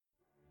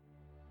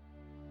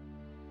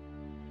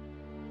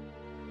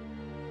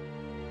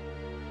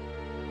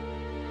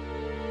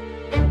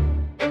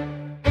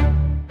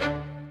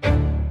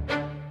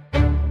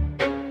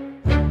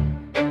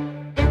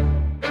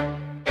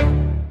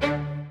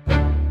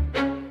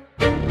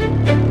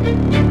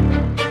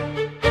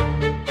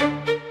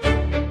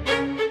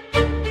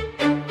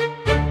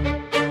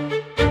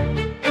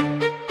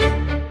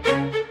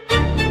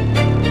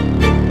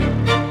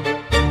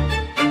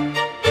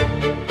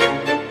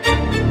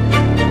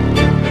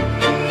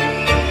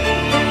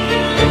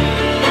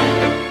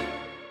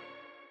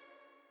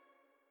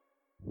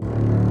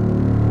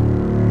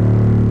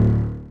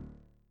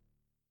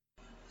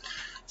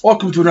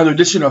Welcome to another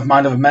edition of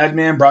Mind of a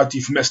Madman, brought to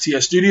you from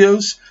STS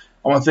Studios.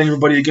 I want to thank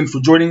everybody again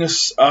for joining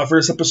us for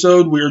this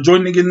episode. We are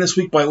joined again this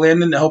week by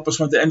Landon to help us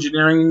with the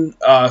engineering.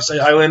 Say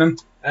hi, Landon.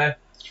 Hey.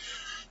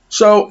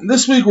 So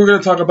this week we're going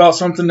to talk about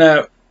something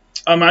that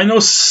I know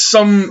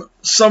some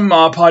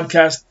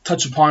podcasts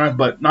touch upon it,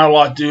 but not a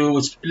lot do.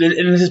 It's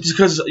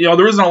because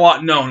there isn't a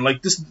lot known.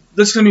 Like this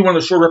is going to be one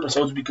of the shorter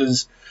episodes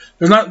because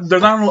there's not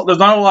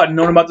a lot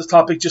known about this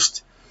topic.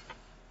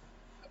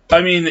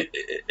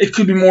 It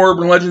could be more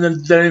urban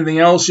legend than anything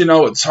else.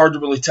 It's hard to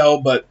really tell,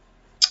 but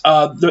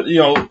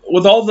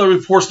with all the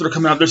reports that are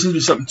coming out, there seems to be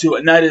something to it,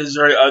 and that is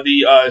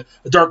the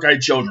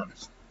dark-eyed children.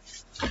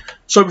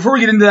 So before we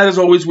get into that, as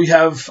always, we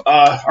have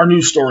our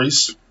news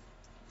stories.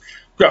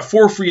 We've got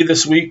 4 for you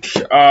this week.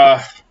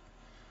 They're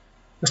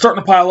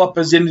starting to pile up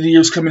as the end of the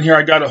year's coming here.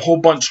 I got a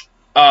whole bunch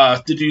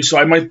to do, so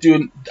I might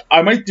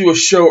do a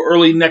show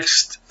early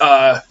next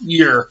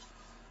year.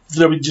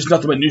 There'll be just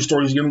nothing but news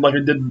stories again, like I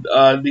did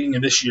at the beginning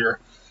of this year.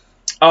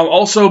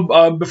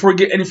 Also, before we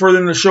get any further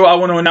in the show, I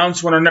want to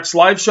announce when our next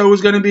live show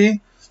is going to be.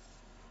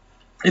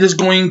 It is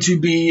going to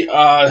be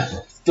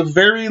the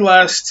very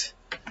last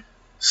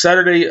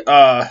Saturday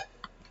of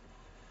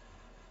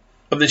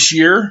this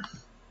year.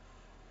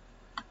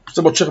 Just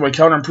double checking my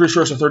calendar. I'm pretty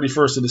sure it's the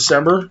 31st of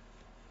December.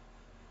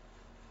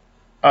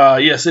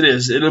 Yes, it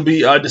is. It'll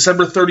be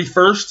December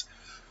 31st.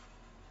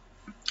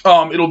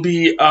 It'll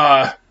be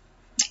at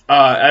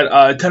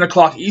 10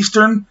 o'clock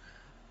Eastern.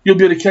 You'll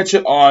be able to catch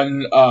it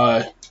on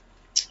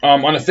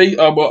you'll be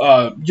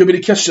able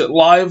to catch it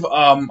live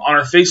on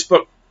our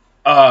Facebook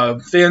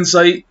fan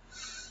site.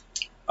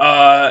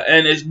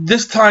 And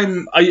this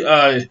time,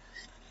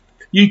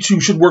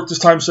 YouTube should work this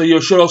time, so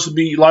it should also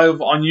be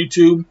live on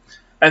YouTube.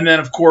 And then,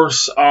 of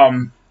course,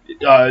 it'll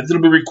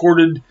be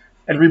recorded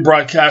and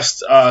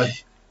rebroadcast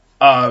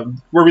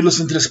where we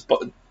listen to this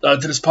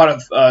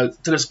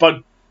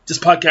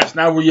podcast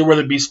now,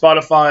 whether it be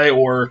Spotify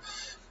or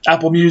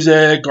Apple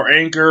Music or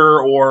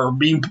Anchor or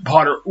Bean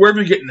Pod or wherever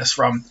you're getting this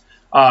from.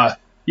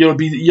 You'll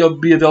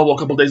be available a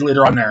couple days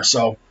later on there.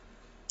 So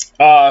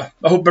I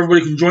hope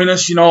everybody can join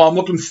us. I'm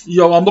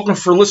looking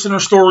for listener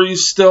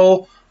stories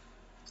still.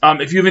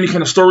 If you have any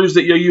kind of stories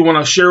that you want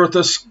to share with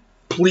us,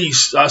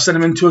 please send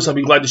them in to us. I'll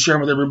be glad to share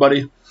them with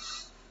everybody.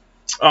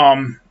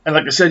 And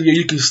like I said,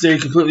 you can stay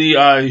completely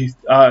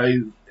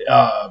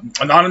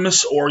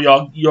anonymous, or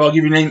y'all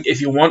give your name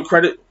if you want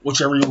credit,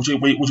 whichever way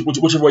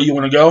you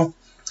want to go.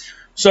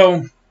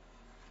 So,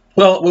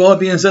 well, with all that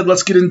being said,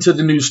 let's get into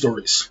the news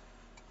stories.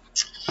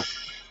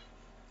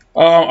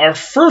 Our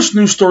first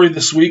news story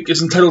this week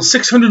is entitled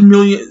 600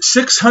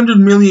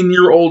 million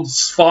year old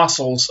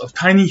fossils of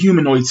tiny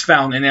humanoids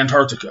found in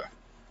Antarctica.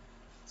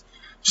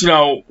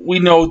 So, we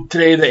know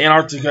today that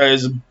Antarctica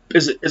is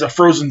a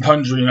frozen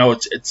tundra.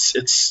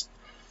 It's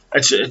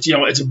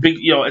a big,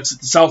 it's at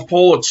the South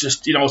Pole. It's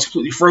just, it's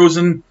completely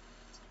frozen.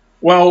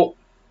 Well,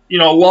 a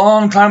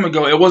long time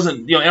ago, it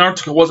wasn't,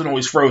 Antarctica wasn't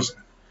always frozen.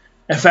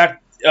 In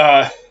fact,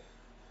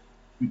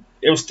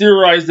 it was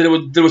theorized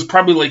that there was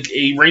probably like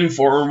a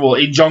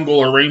rainforest, a jungle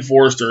or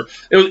rainforest, or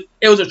it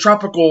was a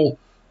tropical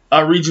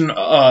region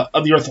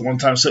of the Earth at one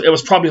time. So it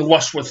was probably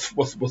lush with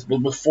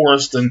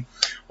forest and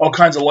all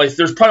kinds of life.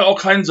 There's probably all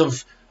kinds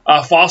of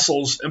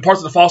fossils and parts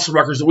of the fossil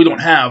records that we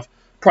don't have,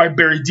 probably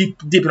buried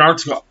deep in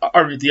Antarctica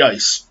underneath the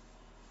ice.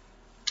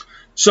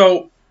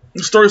 So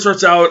the story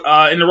starts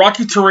out in the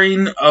rocky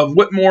terrain of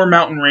Whitmore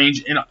Mountain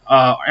Range in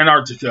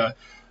Antarctica.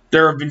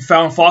 There have been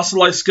found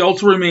fossilized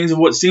skeletal remains of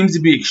what seems to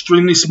be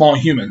extremely small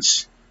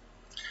humans.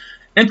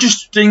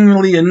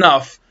 Interestingly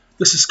enough,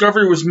 this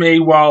discovery was made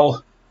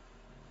while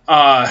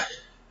the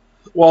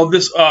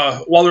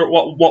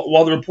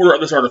reporter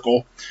of this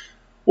article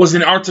was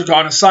in Antarctica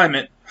on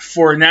assignment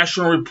for a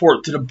national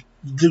report to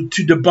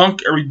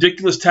debunk a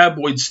ridiculous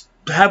tabloid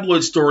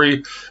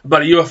story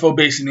about a UFO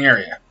base in the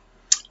area.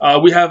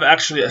 We have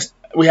actually a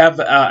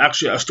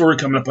story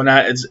coming up on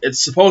that. It's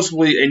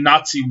supposedly a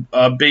Nazi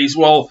base.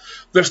 Well,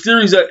 there's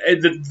theories that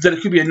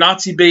it could be a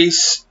Nazi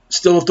base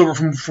still left over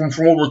from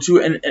World War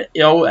II, and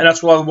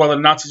that's why the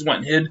Nazis went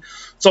and hid.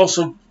 It's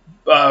also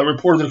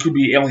reported that it could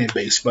be alien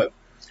base, but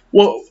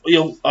I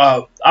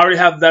already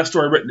have that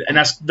story written, and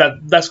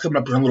that's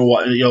coming up in a little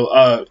while.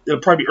 It'll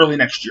probably be early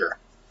next year.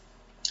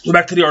 So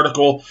back to the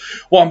article.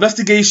 While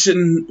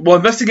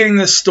investigating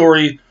this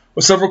story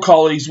with several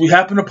colleagues, we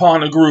happened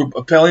upon a group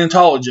of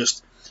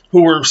paleontologists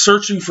who were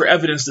searching for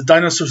evidence that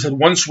dinosaurs had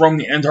once roamed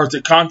the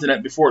Antarctic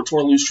continent before it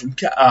tore loose from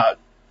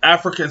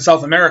Africa and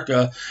South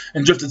America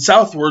and drifted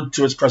southward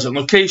to its present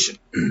location.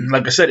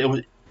 Like I said, it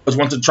was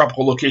once a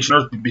tropical location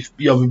Earth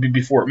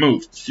before it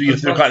moved to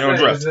the continental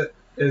drift.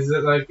 Is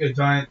it like a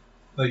giant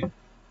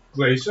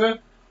glacier?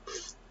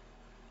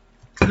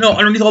 No,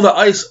 underneath all the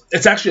ice,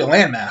 it's actually a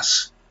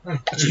landmass.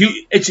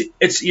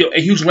 It's a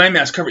huge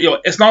landmass covered.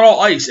 It's not all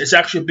ice. It's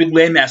actually a big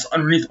landmass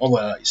underneath all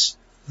that ice.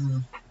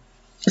 Mm.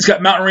 It's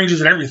got mountain ranges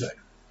and everything.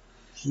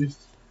 Jeez.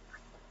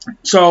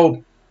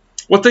 So,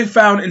 what they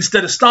found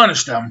instead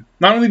astonished them,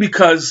 not only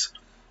because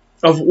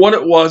of what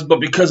it was, but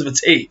because of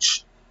its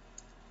age.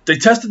 They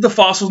tested the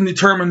fossils and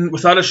determined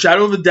without a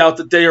shadow of a doubt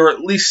that they are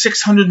at least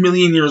 600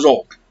 million years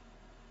old.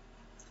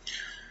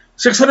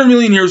 600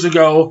 million years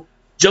ago,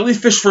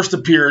 jellyfish first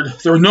appeared.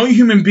 There were no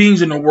human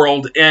beings in the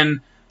world, and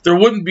there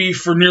wouldn't be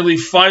for nearly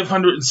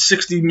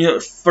 560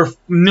 million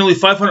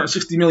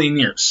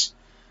years.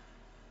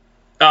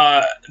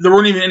 There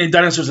weren't even any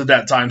dinosaurs at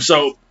that time.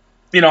 So,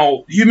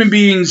 human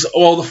beings.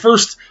 Well, the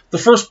first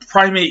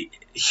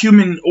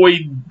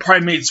humanoid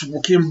primates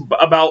came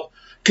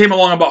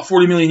along about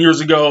 40 million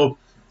years ago.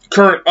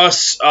 Current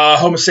us,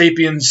 Homo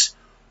sapiens,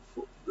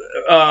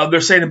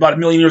 they're saying about 1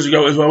 million years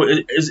ago is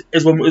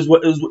when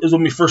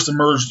we first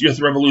emerged the Earth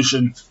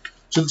revolution.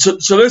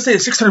 So they're saying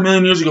 600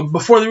 million years ago,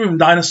 before there were even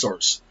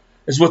dinosaurs,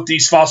 is what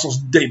these fossils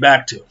date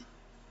back to.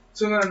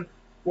 So then,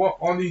 what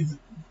are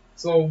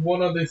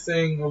they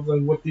saying of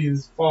what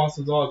these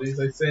fossils are? These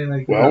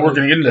saying Well, we're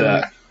going to get into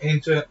that.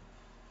 Ancient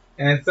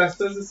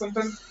ancestors or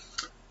something.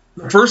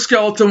 The first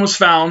skeleton was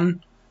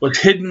found, but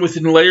hidden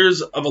within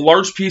layers of a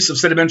large piece of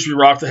sedimentary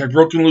rock that had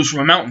broken loose from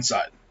a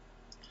mountainside.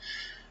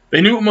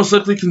 They knew it most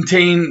likely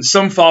contained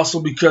some fossil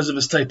because of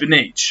its type and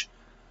age.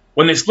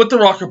 When they split the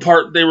rock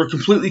apart, they were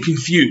completely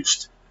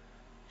confused.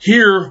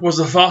 Here was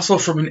a fossil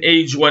from an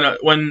age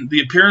when the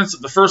appearance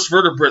of the first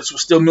vertebrates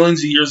was still millions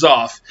of years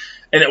off,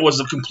 and it was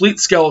a complete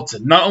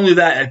skeleton. Not only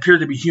that, it appeared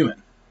to be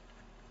human.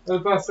 I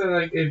was about to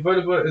say, a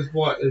vertebrate is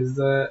what? Is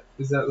that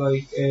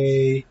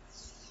a...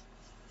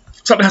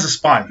 Something that has a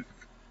spine.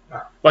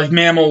 Like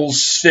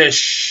mammals,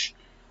 fish,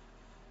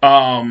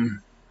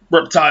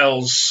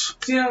 reptiles.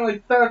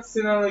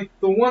 The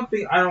one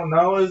thing I don't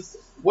know is,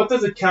 what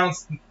does it count?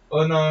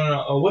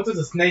 What does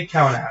a snake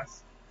count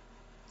as?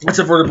 That's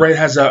a vertebrate.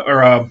 Has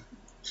a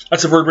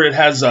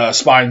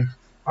spine.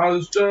 I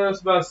was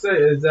just about to say,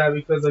 is that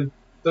because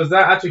does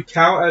that actually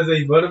count as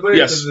a vertebrate?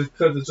 Yes.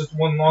 Because it's just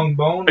one long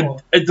bone.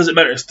 It doesn't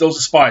matter. It still is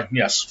a spine.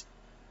 Yes.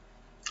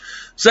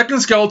 Second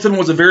skeleton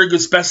was a very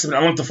good specimen,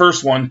 unlike the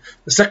first one.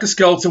 The second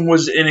skeleton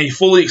was in a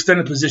fully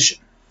extended position.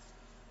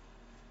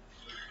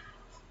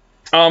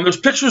 There's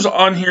pictures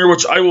on here,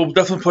 which I will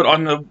definitely put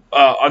on the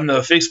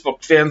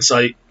Facebook fan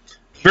site.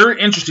 Very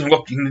interesting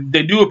looking.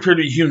 They do appear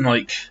to be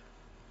human-like.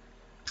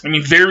 I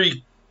mean,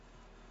 very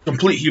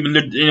complete human.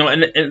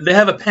 And they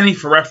have a penny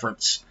for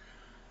reference.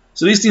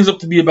 So these things look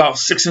to be about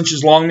 6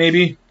 inches long,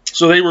 maybe.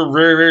 So they were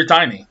very, very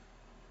tiny.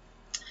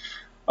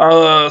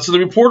 So the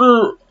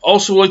reporter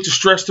also would like to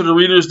stress to the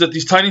readers that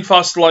these tiny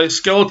fossilized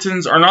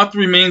skeletons are not the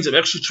remains of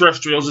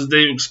extraterrestrials, as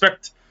they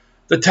expect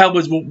the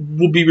tabloids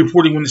will be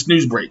reporting when this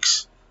news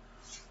breaks.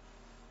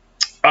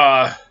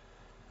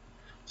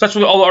 That's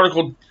what all the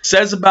article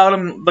says about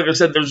them. Like I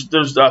said,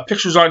 there's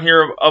pictures on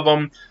here of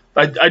them.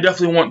 I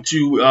definitely want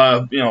to,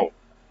 I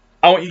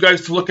want you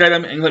guys to look at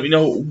them and let me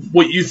know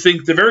what you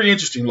think. They're very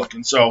interesting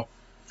looking. So,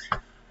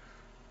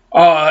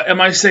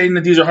 am I saying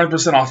that these are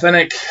 100%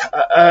 authentic?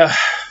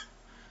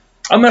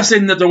 I'm not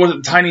saying that there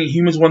wasn't tiny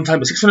humans one time,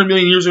 but 600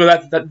 million years ago,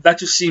 that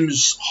just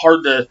seems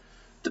hard to.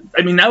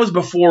 I mean, that was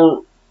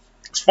before,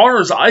 as far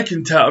as I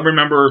can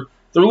remember,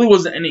 there really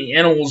wasn't any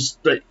animals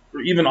that were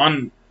even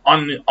on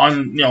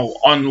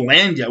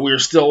land yet. We were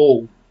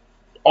still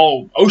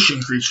all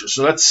ocean creatures.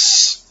 So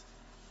that's,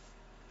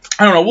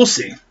 I don't know. We'll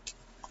see.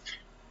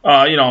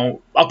 I'll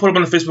put them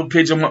on the Facebook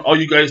page. I want all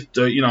you guys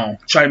to,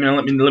 chime in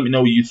and let me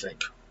know what you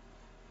think.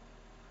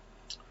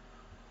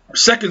 Our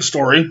second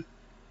story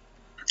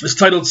is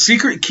titled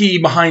 "Secret Key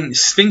Behind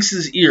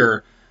Sphinx's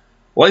Ear.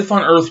 Life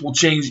on Earth will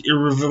change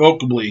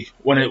irrevocably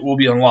when it will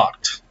be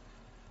unlocked."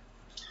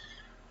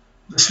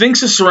 The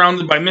Sphinx is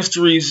surrounded by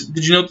mysteries.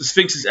 Did you know the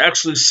Sphinx is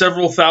actually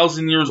several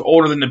thousand years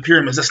older than the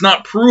pyramids? That's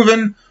not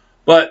proven,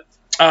 but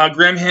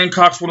Graham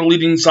Hancock's one of the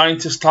leading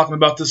scientists talking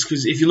about this,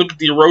 because if you look at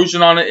the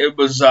erosion on it, it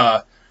was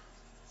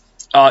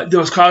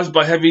caused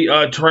by heavy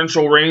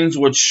torrential rains,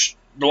 which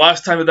the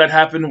last time that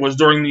happened was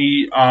during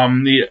the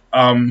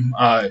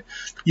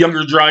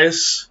Younger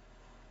Dryas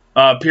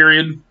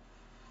period.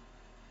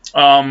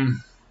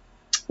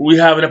 We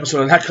have an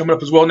episode of that coming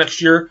up as well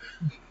next year.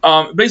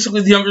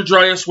 Basically, the Younger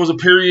Dryas was a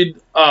period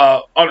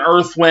on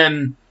Earth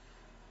when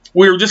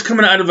we were just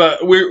coming out of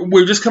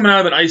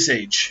an ice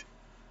age,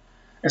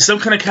 and some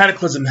kind of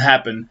cataclysm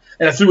happened,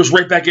 and it threw us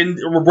right back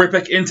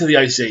into the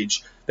ice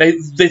age.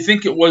 They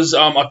think it was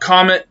a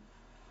comet.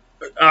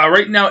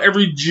 Right now,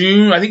 every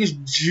June, I think it's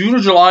June or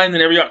July, and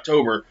then every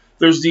October,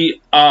 there's a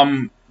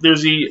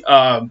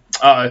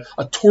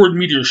Taurid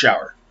meteor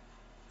shower.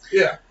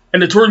 Yeah.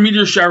 And the Taurid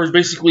meteor shower is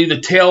basically the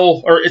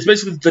tail, or it's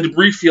basically the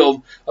debris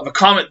field of a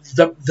comet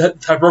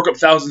that broke up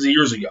thousands of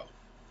years ago.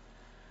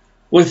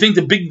 Well, I think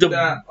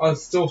that are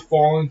still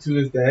falling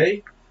to this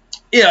day.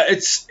 Yeah,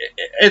 it's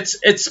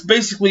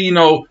basically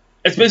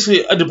it's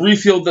basically a debris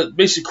field that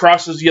basically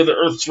crosses the other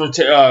Earth's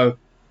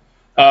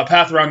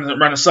path around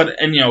the sun,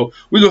 and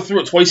we go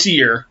through it twice a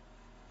year.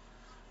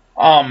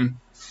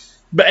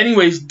 But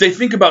anyways, they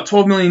think about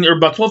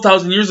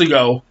 12,000 years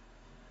ago,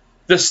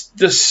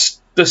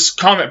 this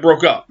comet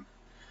broke up,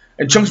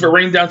 and chunks of it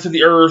rained down to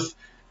the Earth,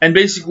 and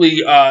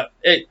basically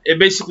it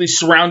basically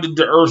surrounded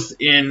the Earth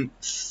in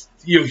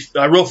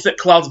real thick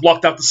clouds,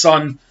 blocked out the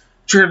sun,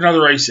 triggered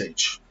another ice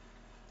age.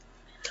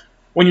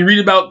 When you read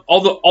about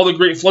all the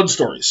great flood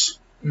stories,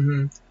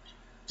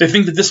 they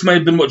think that this might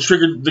have been what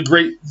triggered the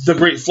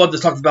great flood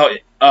that's talked about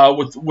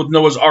with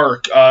Noah's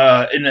Ark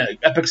in the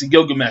Epics of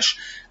Gilgamesh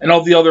and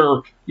all the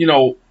other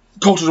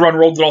cultures around the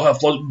world that all have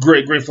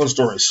great flood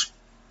stories.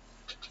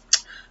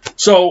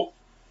 So,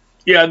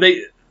 yeah,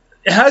 it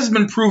hasn't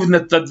been proven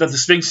that the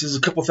Sphinx is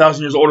a couple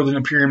thousand years older than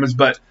the pyramids,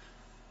 but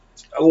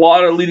a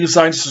lot of leading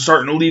scientists are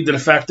starting to lead to the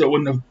fact that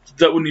when the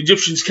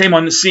Egyptians came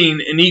on the scene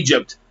in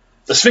Egypt,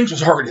 the Sphinx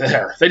was already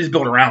there. They just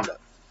built around it.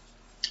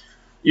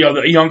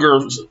 The younger,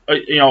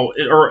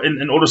 or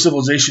an older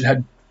civilization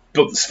had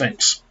built the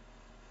Sphinx.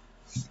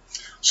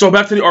 So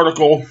back to the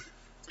article.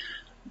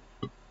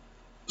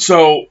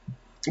 So,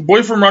 a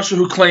boy from Russia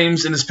who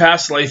claims in his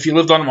past life he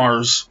lived on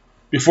Mars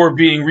before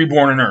being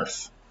reborn on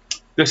Earth.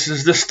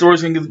 This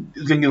story's gonna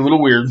get a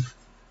little weird.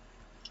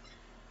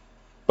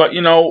 But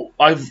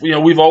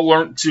we've all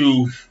learned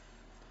to.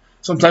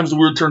 Sometimes the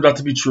weird turns out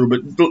to be true.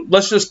 But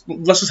let's just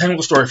handle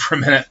the story for a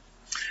minute.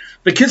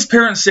 The kid's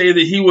parents say that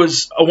he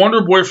was a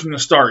wonder boy from the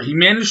start. He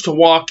managed to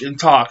walk and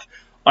talk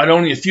at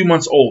only a few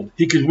months old.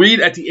 He could read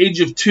at the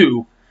age of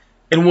 2,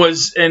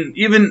 and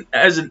even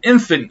as an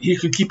infant, he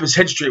could keep his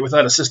head straight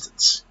without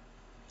assistance.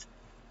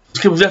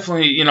 This kid was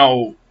definitely,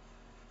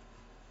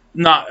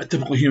 not a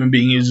typical human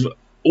being. He was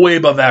way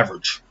above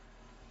average.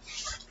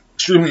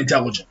 Extremely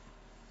intelligent.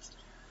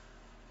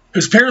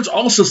 His parents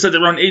also said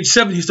that around age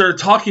 7, he started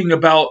talking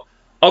about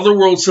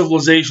otherworld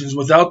civilizations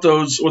without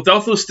those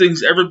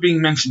things ever being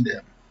mentioned to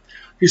him.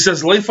 He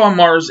says life on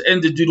Mars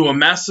ended due to a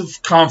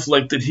massive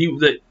conflict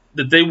that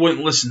they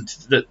wouldn't listen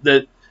to.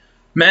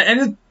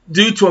 Ended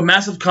due to a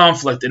massive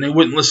conflict, and they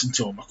wouldn't listen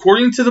to him.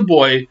 According to the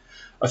boy,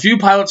 a few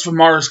pilots from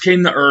Mars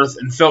came to Earth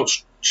and felt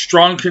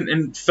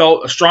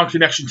a strong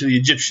connection to the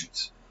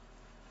Egyptians.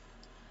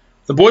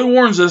 The boy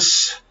warns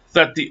us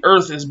that the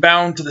Earth is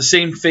bound to the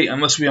same fate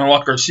unless we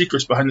unlock our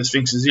secrets behind the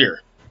Sphinx's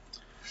ear.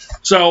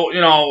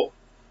 So,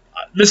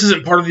 this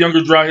isn't part of the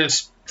Younger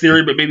Dryas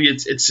theory, but maybe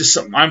it's just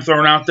something I'm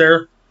throwing out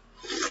there.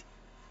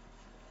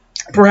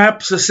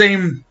 Perhaps the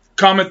same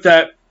comet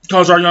that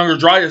caused our Younger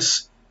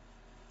Dryas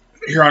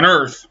here on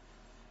Earth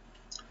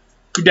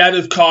could that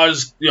have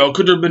caused,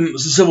 could there have been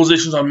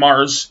civilizations on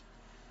Mars,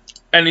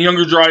 and the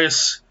Younger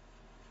Dryas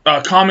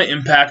comet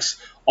impacts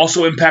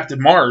also impacted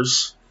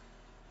Mars,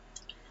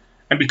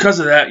 and because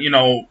of that,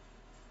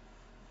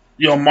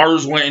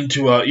 Mars went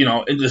into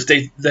the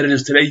state that it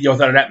is today,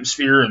 without an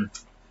atmosphere and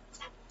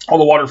all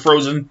the water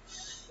frozen.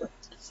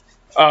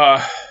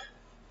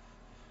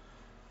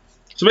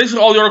 So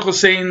basically, all the article is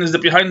saying is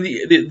that behind the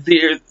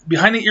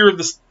ear of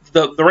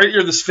the right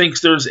ear of the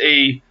Sphinx, there's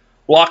a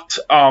locked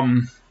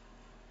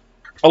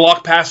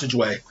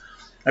passageway,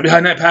 and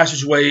behind that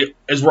passageway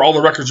is where all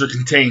the records are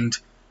contained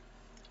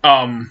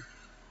of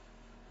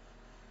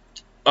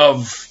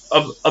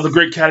the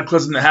great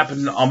cataclysm that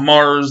happened on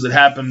Mars, that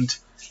happened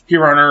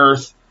here on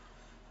Earth.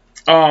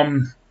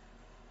 And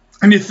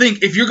you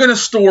think, if you're going to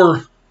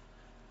store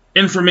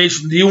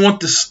information, do you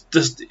want this?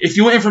 If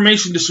you want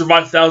information to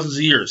survive thousands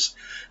of years,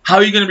 how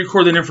are you going to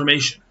record that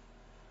information?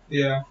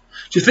 Yeah.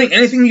 So you think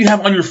anything you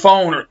have on your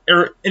phone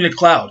or in the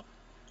cloud,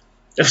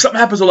 if something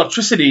happens to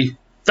electricity,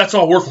 that's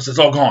all worthless. It's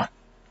all gone.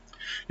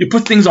 You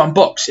put things on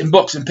books and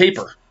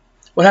paper.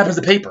 What happens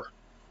to paper?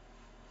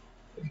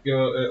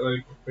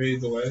 It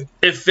fades away.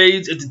 It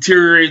fades, it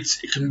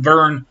deteriorates, it can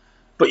burn.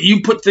 But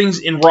you put things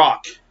in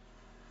rock,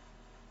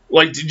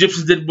 like the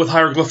Egyptians did with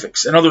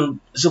hieroglyphics, and other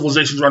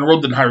civilizations around the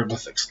world did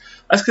hieroglyphics.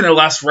 That's going to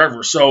last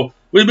forever. So what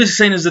we're basically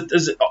saying is that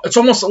it's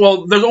almost,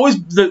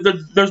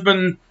 there's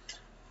been,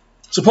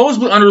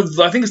 supposedly under,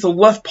 I think it's the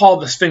left paw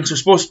of the Sphinx, there's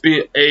supposed to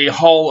be a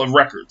hall of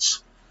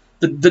records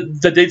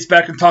that dates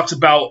back and talks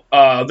about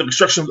the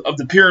construction of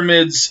the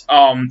pyramids,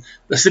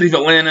 the city of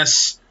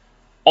Atlantis,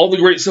 all the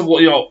great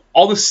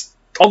all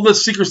the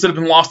secrets that have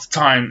been lost to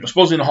time,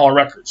 supposedly in the hall of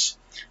records.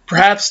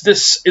 Perhaps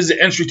this is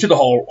the entry to the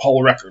hall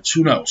of records.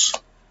 Who knows?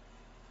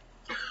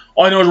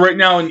 All I know is right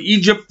now in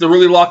Egypt, they're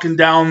really locking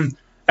down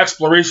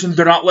exploration.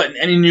 They're not letting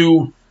any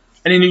new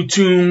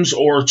tombs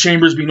or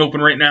chambers being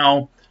open right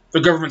now. The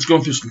government's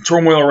going through some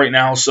turmoil right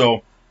now,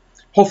 so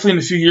hopefully in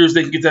a few years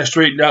they can get that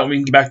straightened out and we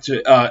can get back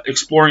to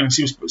exploring and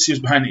see what's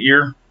behind the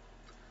ear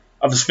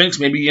of the Sphinx.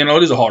 Maybe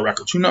it is a hall of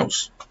records. Who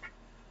knows?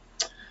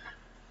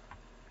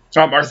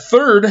 Our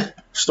third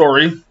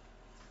story,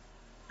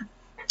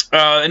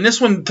 and this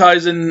one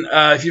ties in,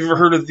 if you've ever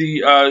heard of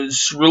the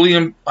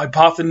Cerulean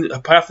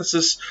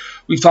hypothesis,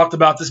 we've talked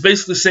about this,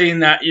 basically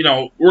saying that,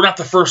 we're not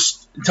the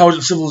first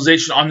intelligent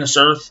civilization on this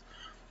earth,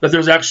 that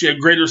there's actually a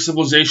greater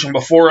civilization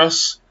before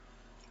us,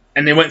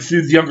 and they went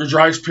through the Younger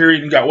Dryas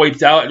period and got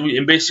wiped out,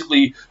 and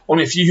basically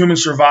only a few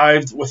humans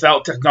survived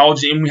without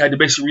technology, and we had to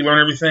basically relearn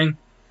everything.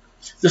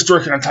 This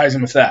story kind of ties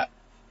in with that.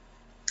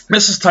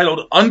 This is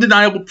titled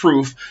Undeniable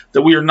Proof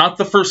That We Are Not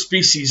the First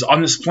Species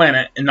on This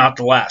Planet and Not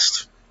the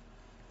Last.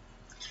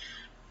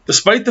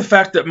 Despite the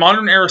fact that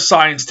modern era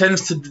science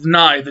tends to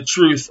deny the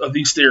truth of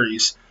these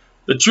theories,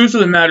 the truth of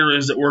the matter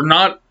is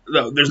that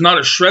there's not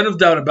a shred of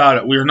doubt about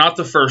it. We are not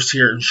the first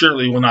here and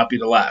surely will not be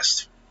the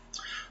last.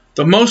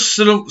 The most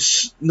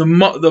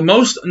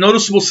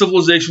noticeable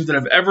civilizations that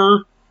have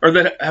ever or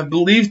that have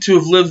believed to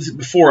have lived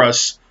before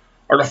us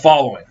are the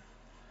following: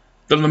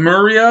 the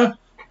Lemuria,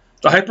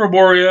 the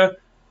Hyperborea,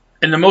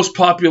 and the most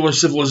popular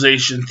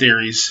civilization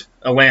theories,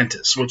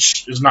 Atlantis,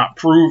 which is not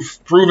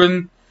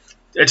proven.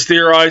 It's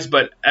theorized,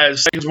 but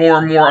as more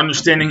and more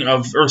understanding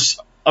of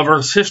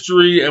Earth's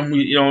history, and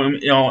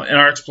in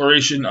our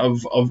exploration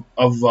of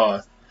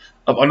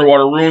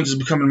underwater ruins is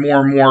becoming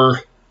more and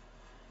more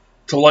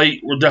to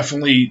light,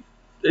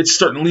 it's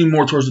starting to lean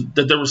more towards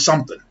that there was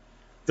something.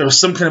 There was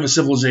some kind of a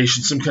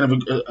civilization, some kind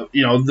of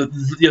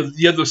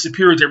the other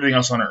superior to everything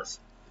else on Earth.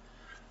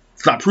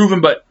 It's not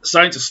proven, but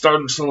science is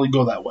starting to slowly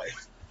go that way.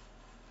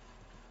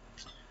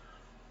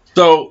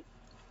 So,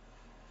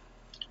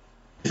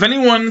 if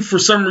anyone for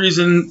some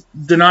reason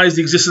denies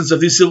the existence of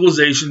these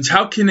civilizations,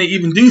 how can they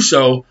even do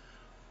so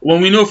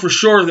when we know for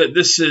sure that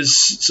this is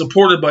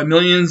supported by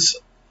millions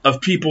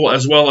of people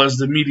as well as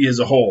the media as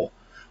a whole?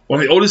 One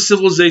of the oldest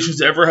civilizations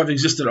to ever have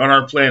existed on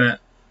our planet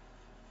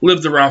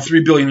lived around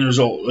 3 billion years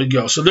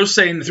ago. So they're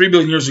saying that 3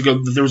 billion years ago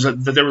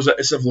that there was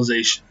a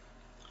civilization.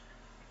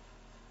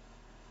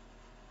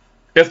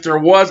 If there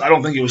was, I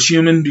don't think it was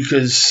human,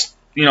 because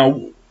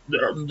the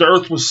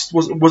Earth was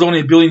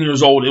only 1 billion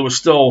years old. It was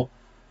still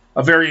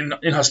a very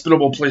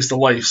inhospitable place to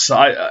life. So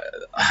I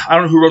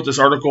don't know who wrote this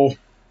article.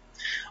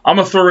 I'm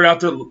gonna throw it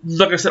out there.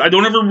 Like I said, I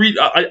don't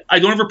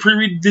ever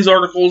pre-read these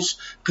articles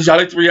because I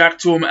like to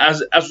react to them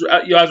as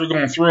we're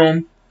going through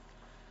them.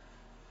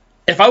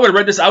 If I would have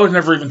read this, I would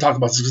never even talk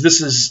about this, because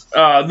this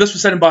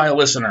was sent by a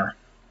listener.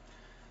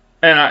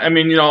 And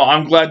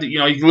I'm glad that you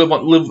can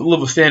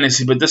live a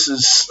fantasy, but this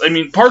is,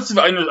 parts of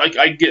it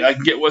I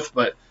can get with,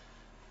 but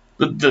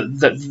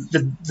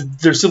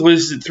their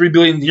civilization 3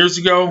 billion years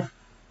ago,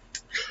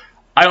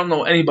 I don't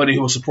know anybody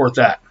who will support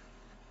that.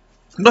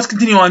 Let's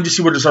continue on to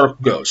see where this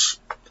article goes.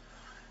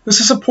 This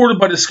is supported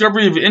by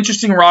discovery of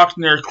interesting rocks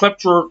near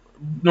Klerksdorp.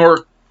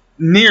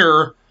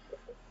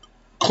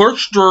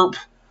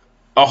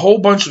 A whole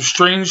bunch of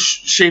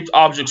strange-shaped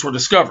objects were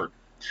discovered.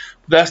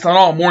 But that's not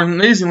all. More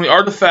amazingly,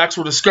 artifacts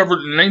were discovered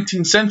in the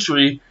 19th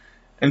century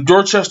in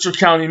Dorchester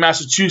County,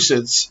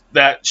 Massachusetts,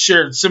 that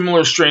shared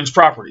similar strange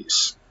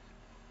properties.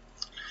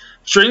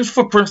 Strange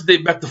footprints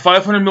date back to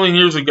 500 million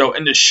years ago,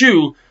 and the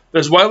shoe that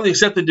is widely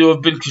accepted to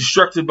have been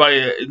constructed by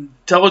an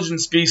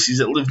intelligent species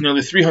that lived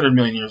nearly 300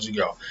 million years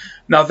ago.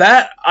 Now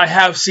that I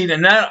have seen,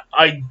 and that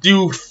I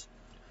do.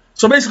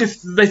 So basically,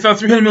 they found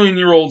 300 million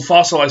year old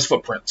fossilized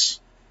footprints.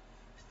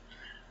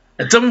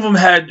 And some of them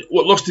had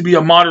what looks to be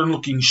a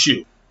modern-looking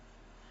shoe.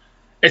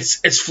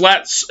 It's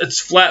flat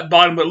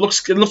bottom, but it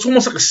looks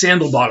almost like a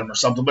sandal bottom or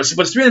something. But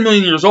it's 300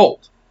 million years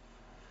old.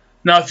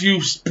 Now, if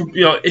you're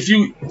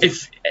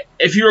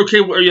okay,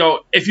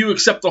 if you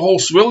accept the whole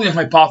Swirlian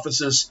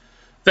hypothesis,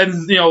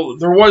 then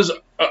there was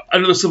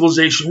another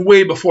civilization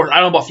way before.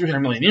 I don't know, about 300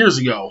 million years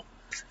ago,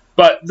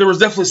 but there was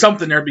definitely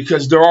something there,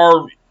 because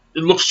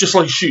it looks just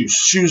like shoes.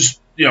 Shoes,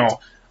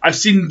 I've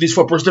seen these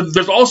footprints.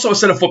 There's also a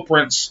set of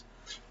footprints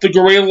that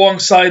go right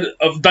alongside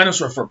of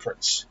dinosaur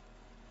footprints,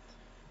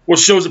 which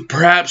shows that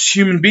perhaps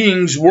human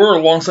beings were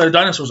alongside of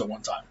dinosaurs at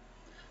one time.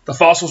 The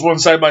fossils were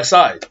side by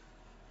side.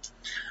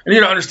 And you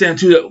got to understand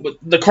too that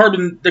the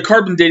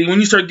carbon dating,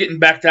 when you start getting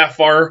back that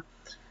far,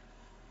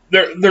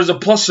 there's a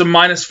plus and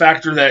minus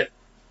factor that,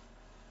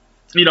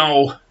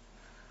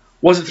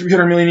 was it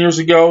 300 million years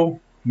ago?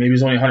 Maybe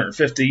it's only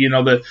 150.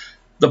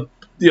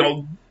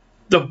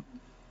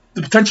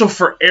 The potential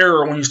for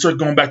error when you start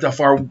going back that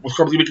far with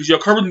carbon, because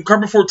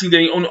carbon-14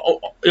 dating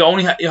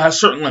only has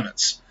certain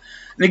limits.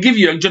 And they give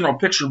you a general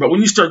picture, but when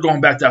you start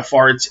going back that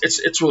far,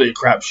 it's really a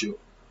crapshoot.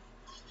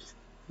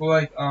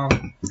 Well,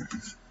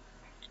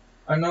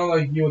 I know,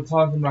 you were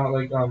talking about,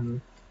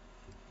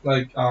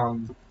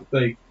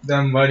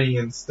 them writing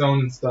in stone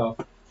and stuff.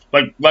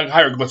 Like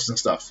hieroglyphs and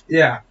stuff.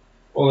 Yeah.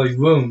 Or,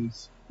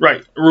 runes.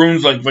 Right.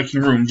 Runes, like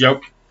Viking runes,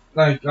 yep.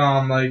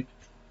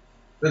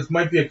 This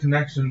might be a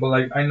connection,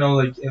 but, I know,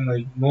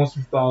 in, Norse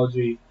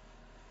mythology,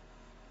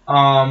 the,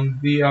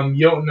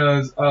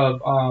 Jotunas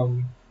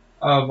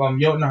of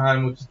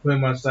Jotunheim, which is pretty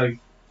much,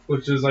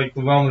 which is, the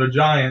realm of the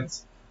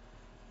giants,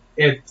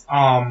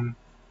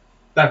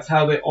 that's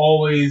how they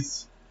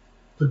always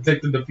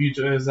predicted the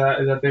future, is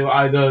that they will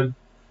either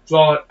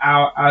draw it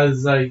out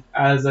as a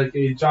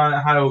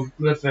giant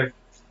hieroglyphic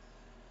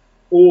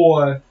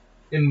or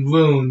in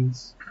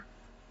runes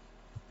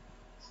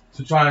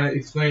to try and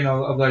explain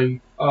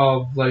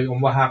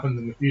what happens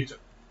in the future.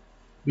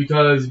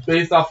 Because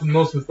based off of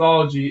Norse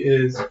mythology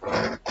is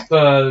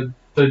the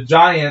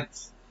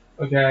giants,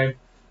 okay,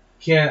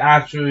 can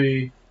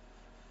actually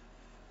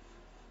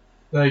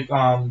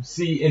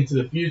see into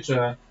the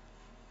future,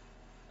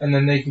 and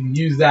then they can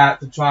use that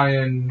to try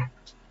and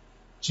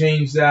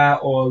change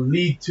that or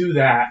lead to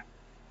that.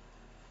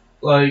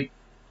 Like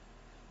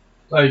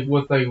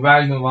with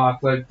Ragnarok,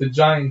 the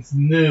giants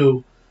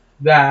knew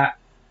that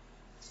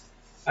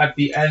at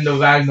the end of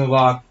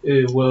Ragnarok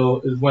is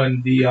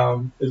when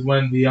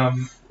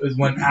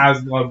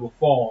Asgard will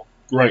fall.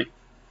 Right.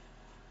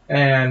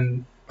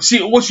 And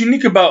See, what's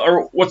unique about,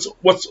 or what's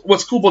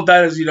cool about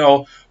that is,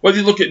 whether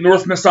you look at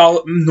Norse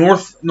mythology,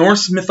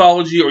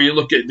 or you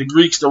look at the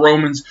Greeks, the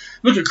Romans,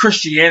 look at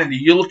Christianity,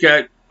 you look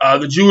at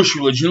the Jewish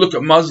religion, you look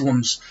at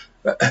Muslims,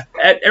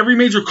 at every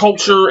major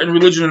culture and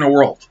religion in the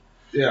world,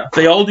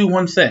 they all do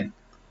one thing.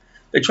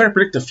 They try to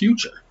predict the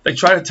future. They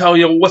try to tell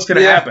you what's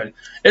going to happen.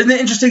 Isn't it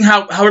interesting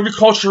how every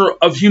culture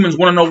of humans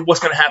want to know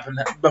what's going to happen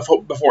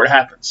before it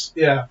happens?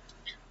 Yeah.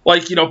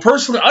 Like,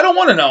 personally, I don't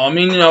want to know. I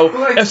mean,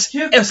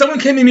 if someone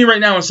came to me right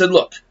now and said,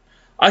 look,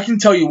 I can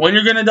tell you when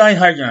you're going to die and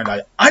how you're going to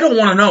die, I don't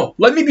want to know.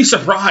 Let me be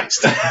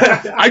surprised.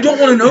 I don't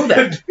want to know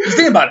that. Just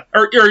think about it.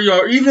 Or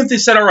even if they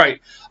said, all right,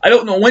 I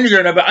don't know when you're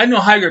going to die, but I know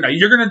how you're going to die.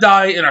 You're going to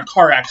die in a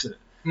car accident.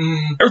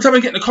 Every time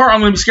I get in the car, I'm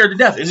going to be scared to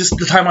death. It's just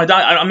the time I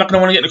die, I'm not going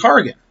to want to get in the car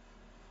again.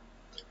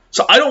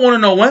 So I don't want to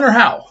know when or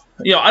how.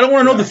 I don't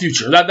want to know the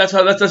future. That's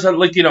how,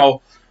 like, I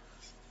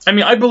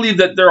mean, I believe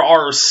that there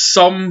are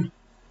some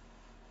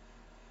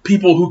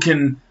people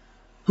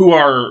who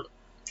are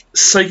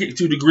psychic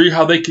to a degree,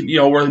 how they can,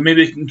 where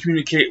maybe they can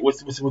communicate with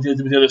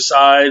the other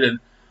side. And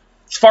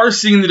as far as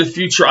seeing the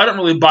future, I don't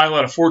really buy a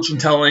lot of fortune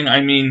telling.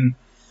 I mean,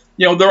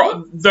 there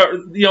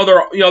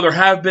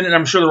have been, and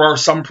I'm sure there are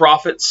some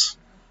prophets.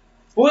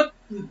 But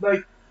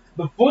like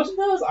the fortune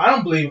tellers, I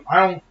don't believe.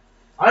 I don't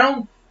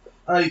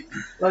no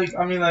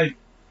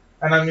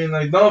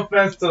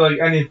offense to like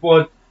any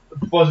fortune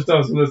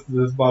tellers who listen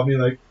to this, but I mean,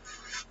 like,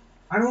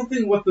 I don't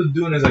think what they're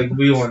doing is like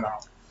real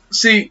enough.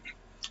 See,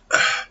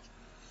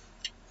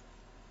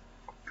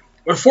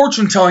 with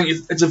fortune telling,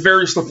 it's a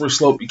very slippery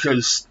slope,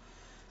 because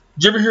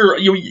did you ever hear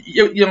it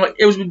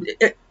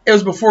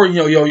was before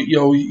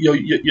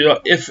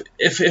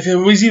if it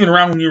was even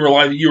around when you were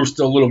alive, you were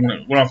still little when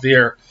it went off the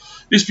air.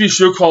 There used to be a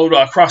show called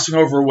Crossing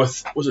Over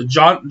with, was it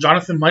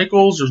Jonathan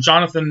Michaels or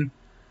Jonathan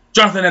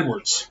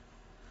Edwards?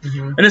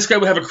 And this guy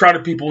would have a crowd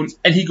of people,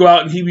 and he'd go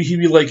out and he'd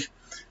be like,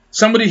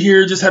 somebody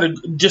here just had a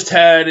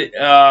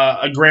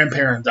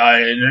grandparent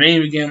die, and their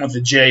name began with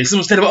a J.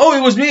 Someone said, "Oh,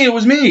 it was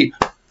me."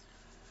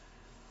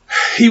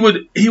 He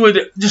would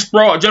just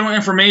throw out general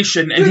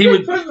information, and he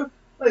would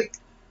like.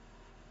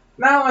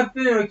 Now I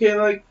think, okay,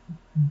 like,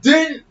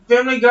 didn't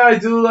Family Guy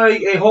do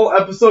like a whole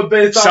episode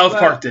based on South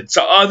Park did.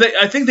 So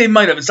I think they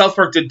might have, and South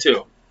Park did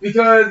too.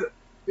 Because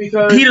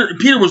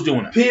Peter was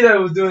doing it. Peter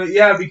was doing it,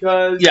 yeah.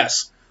 Because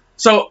yes.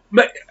 So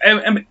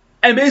and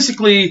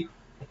basically,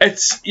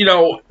 it's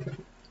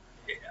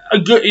a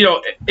good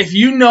if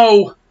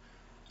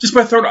just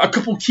by throwing a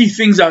couple key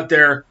things out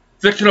there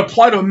that can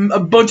apply to a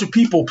bunch of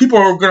people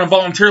are going to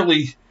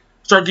voluntarily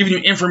start giving you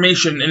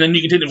information, and then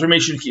you can take the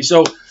information key.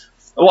 So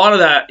a lot of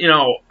that,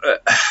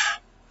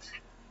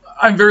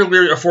 I'm very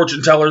leery of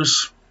fortune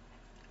tellers.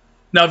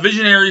 Now,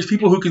 visionaries,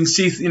 people who can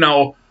see,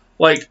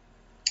 like,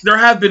 there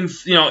have been,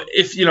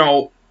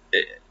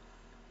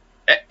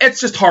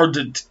 it's just hard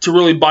to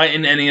really buy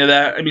into any of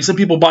that. I mean, some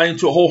people buy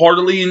into it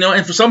wholeheartedly,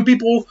 and for some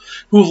people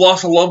who have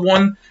lost a loved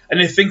one and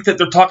they think that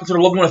they're talking to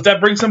their loved one, if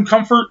that brings them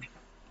comfort,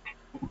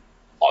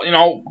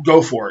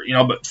 go for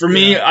it, But for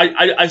me,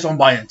 I just don't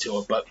buy into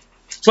it. But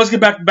so let's get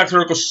back to the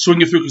article,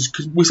 swing it through,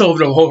 because we still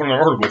have a whole other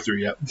article to go through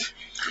yet.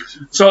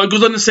 So it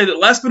goes on to say that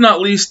last but not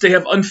least, they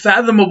have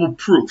unfathomable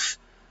proof.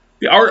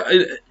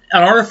 An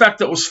artifact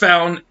that was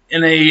found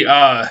in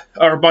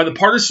or by the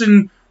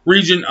partisan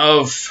region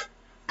of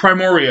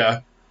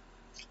Primoria.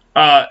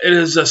 It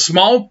is a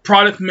small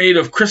product made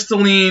of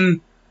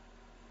crystalline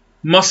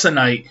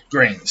musconite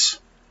grains.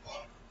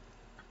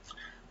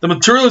 The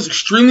material is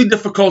extremely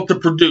difficult to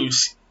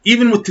produce,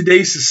 even with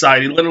today's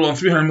society, let alone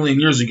 300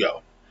 million years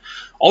ago.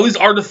 All these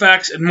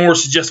artifacts and more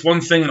suggest one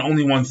thing and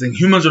only one thing.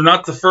 Humans are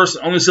not the first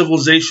and only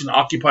civilization to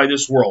occupy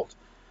this world.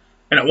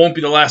 And it won't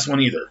be the last one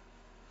either.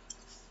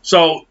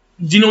 So,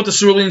 do you know what the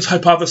Cerulean's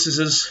hypothesis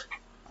is?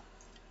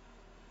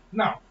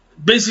 No.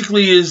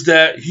 Basically is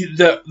that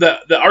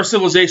our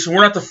civilization,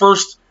 we're not the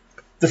first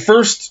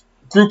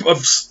group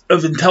of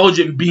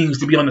intelligent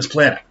beings to be on this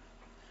planet.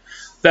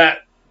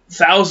 That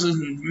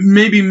thousands,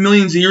 maybe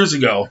millions of years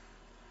ago,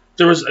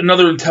 there was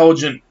another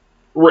intelligent,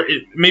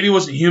 maybe it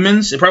wasn't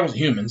humans, it probably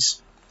wasn't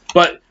humans,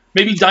 but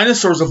maybe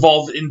dinosaurs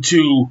evolved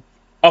into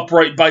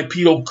upright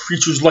bipedal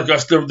creatures like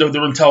us.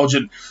 They're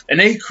intelligent, and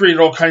they created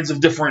all kinds of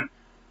different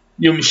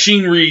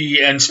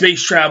machinery and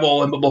space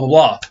travel and blah, blah, blah,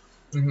 blah.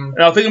 Mm-hmm.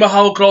 Now think about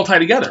how it could all tie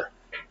together.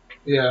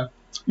 Yeah.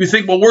 You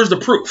think, well, where's the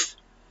proof?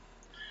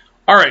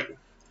 All right.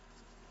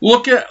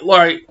 Look at,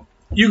 like,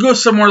 you go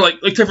somewhere like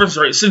take for instance,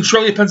 right,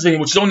 Centralia, Pennsylvania,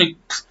 which is only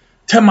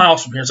 10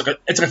 miles from here. It's like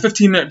a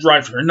 15-minute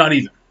drive from here, not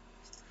even.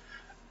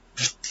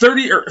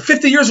 30 or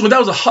 50 years ago,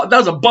 that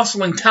was a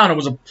bustling town.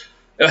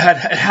 It had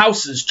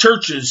houses,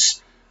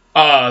 churches,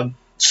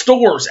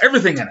 stores,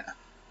 everything in it.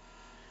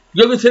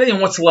 You go there today,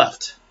 and what's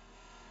left?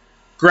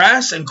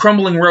 Grass and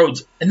crumbling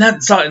roads, and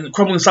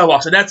crumbling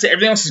sidewalks, and that's it.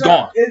 Everything else is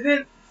gone.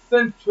 Isn't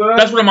Centralia?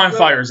 That's where the mine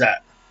fire is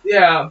at.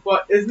 Yeah,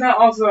 but isn't that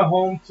also a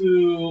home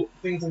to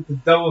things like the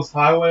Devil's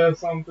Highway or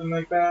something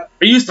like that?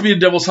 It used to be the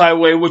Devil's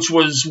Highway, which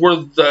was where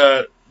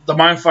the the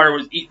mine fire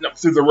was eating up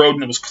through the road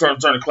and it was starting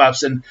to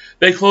collapse. And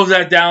they closed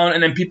that down,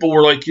 and then people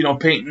were like,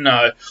 painting,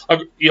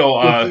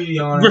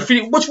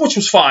 graffiti, which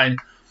was fine.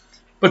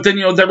 But then,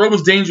 that road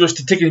was dangerous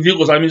to taking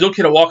vehicles. I mean, it's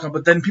okay to walk on,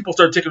 but then people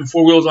started taking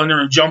 4-wheels on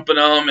there and jumping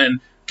them and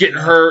getting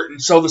hurt.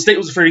 And so the state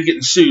was afraid of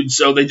getting sued,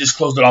 so they just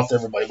closed it off to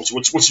everybody, which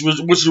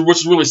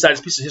is really sad. It's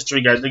a piece of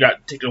history, guys. They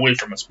got taken away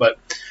from us. But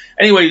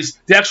anyways,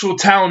 the actual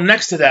town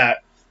next to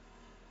that,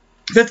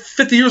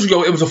 50 years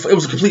ago, it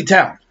was a complete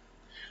town.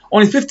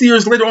 Only 50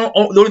 years later, the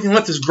only thing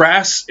left is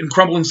grass and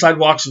crumbling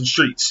sidewalks and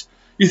streets.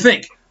 You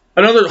think,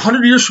 another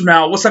 100 years from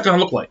now, what's that going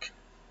to look like?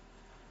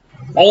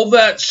 All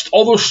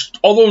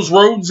those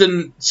roads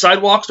and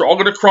sidewalks are all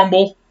going to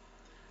crumble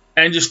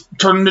and just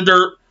turn into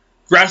dirt.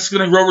 Grass is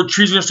going to grow over,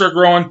 trees are going to start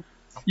growing.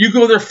 You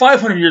go there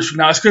 500 years from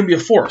now, it's going to be a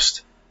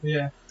forest.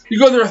 Yeah. You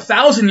go there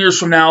 1,000 years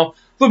from now,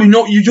 there'll be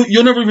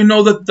you'll never even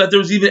know that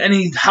there's even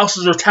any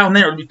houses or town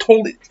there.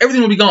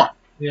 Everything will be gone.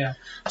 Yeah.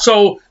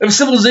 So if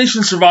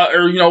civilization survived,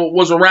 or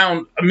was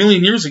around 1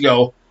 million years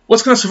ago,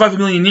 what's going to survive 1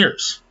 million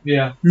years?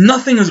 Yeah.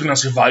 Nothing is going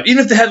to survive,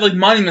 even if they had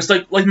monuments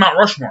like Mount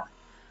Rushmore.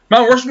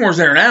 Mount Rushmore is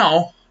there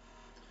now,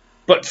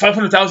 but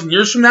 500,000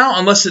 years from now,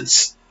 unless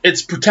it's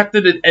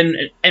protected and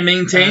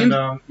maintained,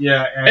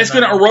 it's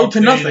going to erode to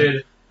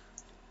nothing.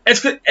 It's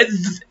going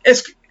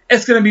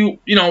to be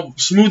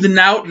smoothened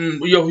out,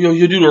 and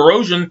you'll do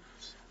erosion.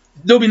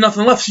 There'll be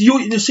nothing left. So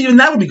you see, even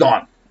that will be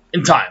gone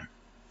in time.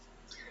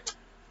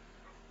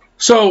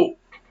 So,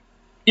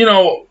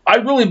 I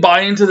really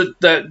buy into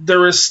that there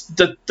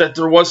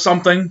was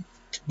something,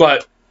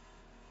 but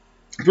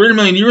 300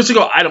 million years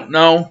ago, I don't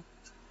know.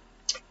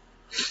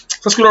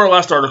 Let's go to our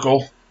last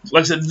article.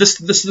 Like I said,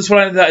 this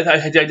one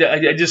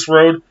I just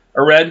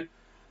read.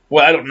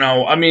 Well, I don't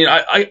know. I mean,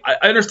 I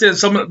understand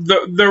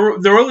they're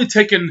really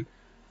taking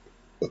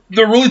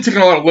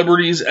a lot of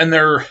liberties, and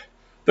they're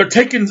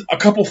taking a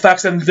couple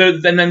facts and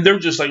then they're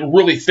just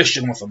really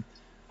fishing with them.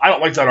 I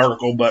don't like that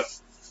article, but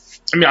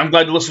I mean, I'm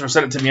glad the listener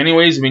sent it to me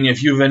anyways. I mean,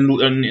 if you've in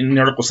the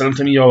article sent them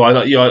to me, I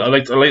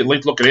like to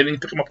look at anything,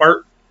 pick them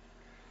apart.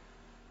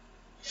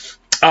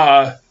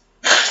 For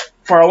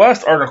our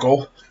last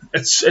article,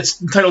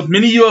 it's entitled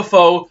 "Mini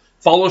UFO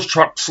Follows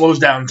Truck Slows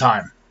Down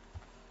Time."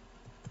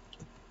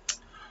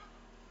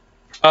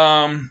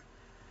 Hold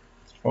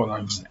on,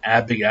 there's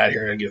an big ad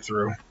here to get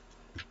through.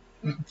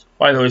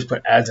 Why do they always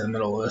put ads in the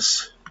middle of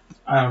this?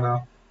 I don't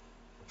know.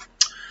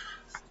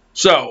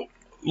 So,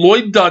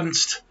 Lloyd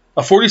Dunst,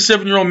 a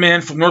 47-year-old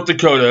man from North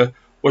Dakota,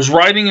 was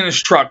riding in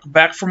his truck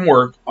back from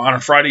work on a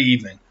Friday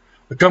evening,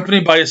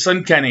 accompanied by his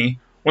son Kenny,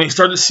 when he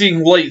started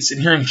seeing lights and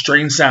hearing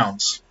strange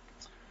sounds.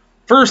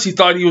 First, he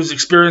thought he was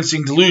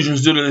experiencing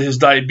delusions due to his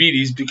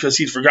diabetes because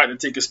he'd forgotten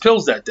to take his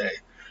pills that day.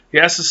 He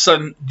asked his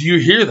son, "Do you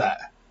hear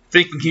that?"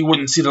 thinking he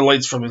wouldn't see the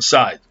lights from his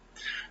side.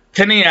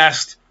 Kenny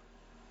asked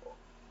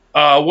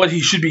what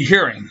he should be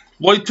hearing.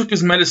 Lloyd took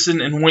his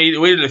medicine and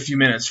waited a few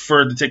minutes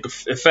for it to take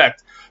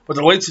effect, but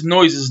the lights and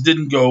noises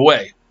didn't go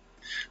away.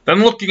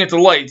 Then, looking at the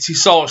lights, he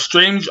saw a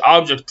strange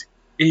object.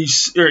 He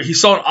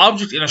saw an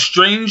object in a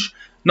strange,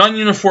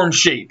 non-uniform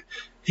shape.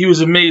 He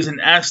was amazed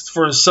and asked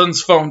for his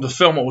son's phone to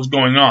film what was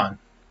going on.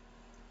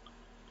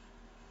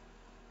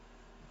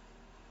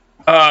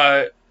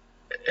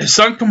 His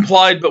son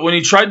complied, but when he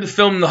tried to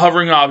film the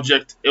hovering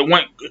object, it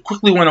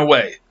quickly went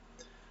away.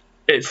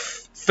 It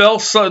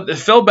fell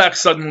back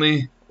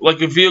suddenly,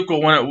 like a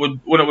vehicle when it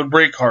would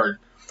brake hard,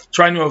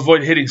 trying to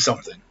avoid hitting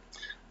something.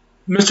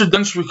 Mr.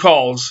 Dunst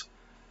recalls.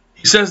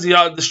 He says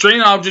the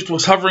strange object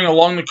was hovering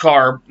along the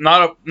car,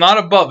 not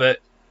above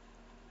it,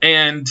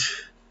 and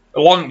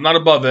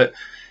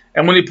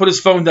when he put his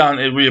phone down,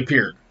 it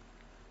reappeared.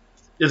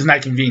 Isn't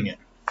that convenient?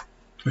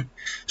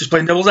 Just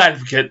playing devil's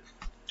advocate.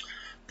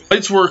 The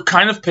lights were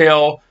kind of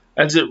pale,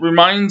 as he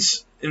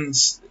remembers,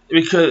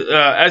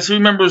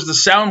 the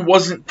sound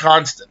wasn't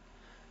constant.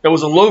 It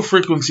was a low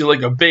frequency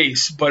like a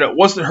bass, but it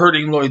wasn't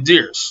hurting Lloyd's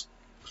ears.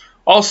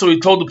 Also, he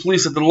told the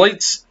police that the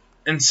lights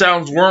and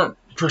sounds weren't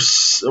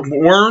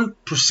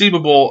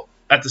perceivable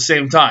at the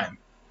same time,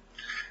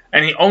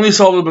 and he only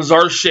saw the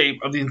bizarre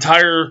shape of the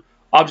entire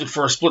object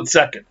for a split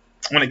second.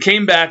 When it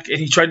came back and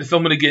he tried to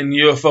film it again, the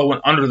UFO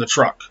went under the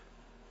truck.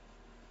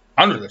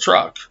 Under the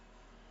truck?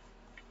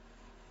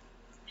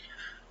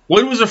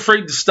 Lloyd was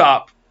afraid to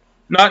stop,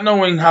 not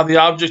knowing how the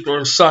object or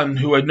his son,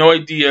 who had no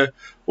idea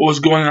what was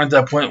going on at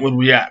that point, would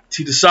react.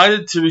 He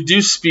decided to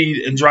reduce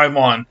speed and drive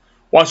on,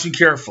 watching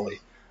carefully.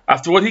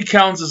 After what he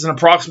counts as an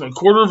approximate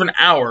quarter of an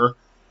hour,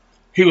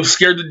 he was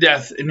scared to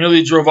death and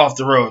nearly drove off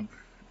the road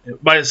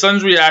by his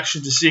son's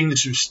reaction to seeing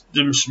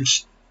the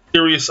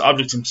mysterious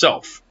object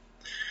himself.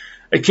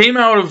 It came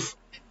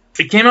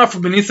out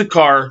from beneath the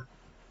car.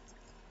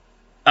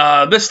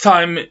 This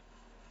time,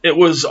 it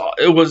was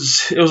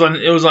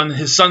on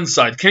his son's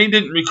side. Kenny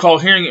didn't recall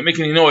hearing it make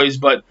any noise,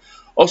 but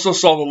also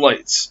saw the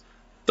lights.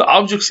 The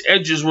object's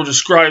edges were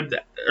described,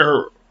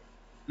 or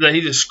that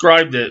he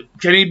described it.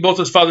 Kenny, both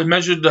his father,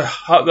 measured the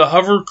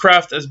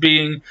hovercraft as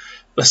being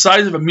the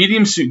size of a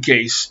medium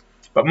suitcase,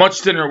 but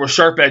much thinner with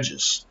sharp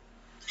edges.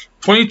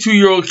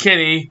 22-year-old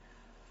Kenny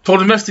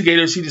told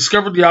investigators he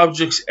discovered the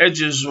object's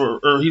edges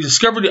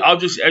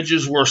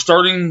were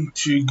starting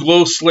to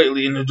glow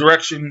slightly in the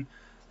direction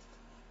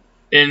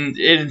and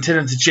it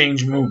intended to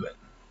change movement.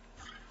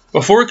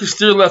 Before it could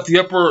steer left, the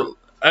upper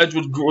edge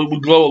would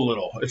glow a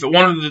little. If it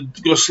wanted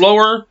to go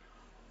slower,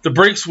 the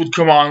brakes would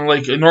come on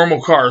like a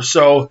normal car.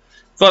 So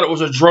thought it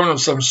was a drone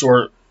of some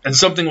sort, and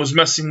something was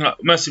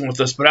messing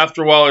with us. But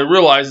after a while, I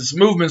realized its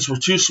movements were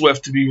too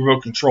swift to be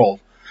remote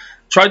controlled.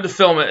 Tried to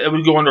film it, it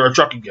would go under our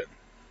truck again.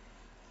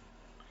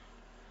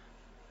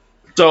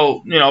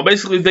 So,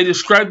 basically they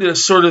described it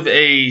as sort of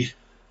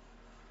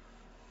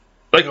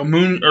like a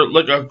moon, or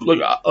like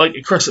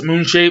a crescent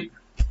moon shape.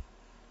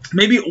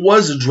 Maybe it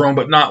was a drone,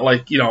 but not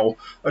like,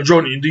 a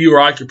drone that you or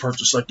I could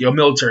purchase, like, a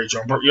military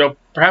drone. But,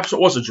 perhaps it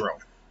was a drone.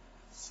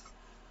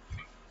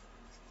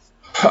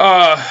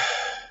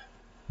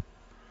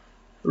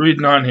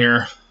 Reading on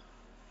here.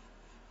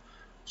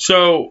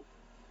 So,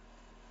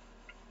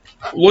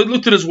 Lloyd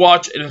looked at his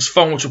watch and his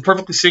phone, which were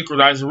perfectly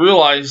synchronized, and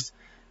realized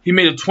he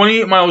made a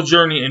 28-mile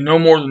journey in no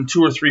more than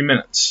 2 or 3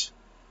 minutes.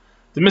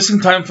 The missing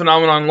time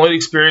phenomenon Lloyd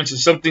experienced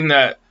is something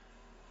that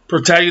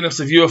protagonists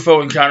of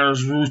UFO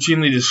encounters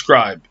routinely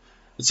describe.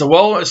 It's a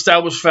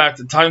well-established fact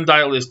that time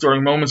dilates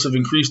during moments of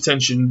increased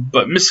tension,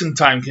 but missing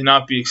time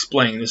cannot be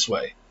explained this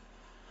way.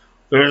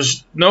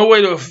 There's no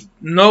way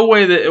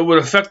that it would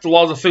affect the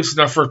laws of physics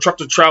enough for a truck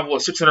to travel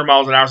at 600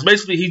 miles an hour. So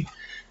basically, he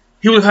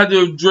would have had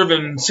to have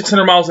driven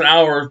 600 miles an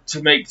hour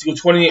to go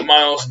 28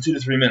 miles in 2 to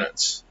 3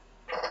 minutes.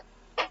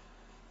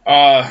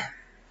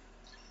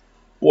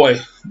 Boy,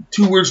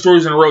 2 weird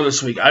stories in a row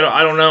this week. I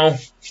don't know.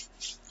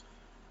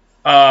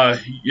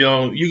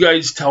 You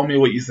guys tell me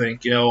what you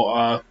think.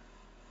 Some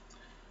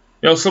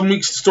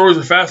weeks the stories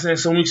are fascinating.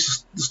 Some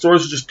weeks the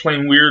stories are just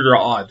plain weird or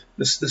odd.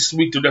 This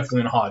week they're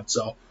definitely not odd.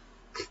 So,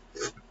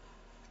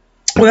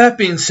 with that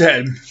being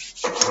said,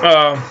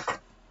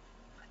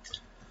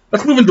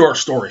 let's move into our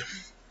story.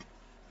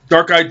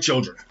 Dark-eyed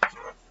children.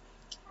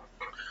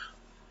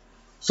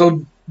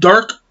 So,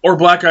 dark or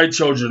black-eyed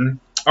children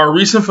are a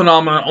recent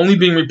phenomenon only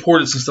being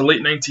reported since the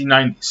late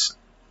 1990s.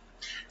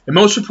 In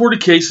most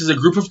reported cases, a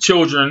group of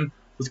children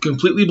with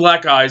completely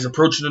black eyes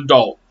approach an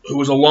adult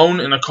who is alone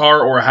in a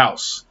car or a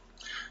house.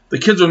 The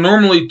kids are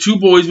normally 2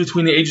 boys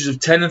between the ages of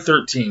 10 and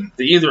 13.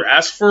 They either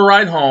ask for a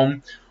ride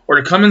home or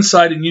to come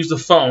inside and use the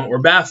phone or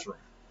bathroom.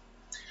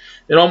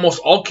 In almost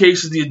all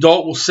cases, the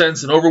adult will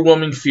sense an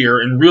overwhelming fear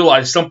and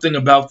realize something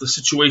about the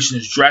situation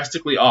is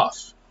drastically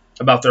off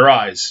about their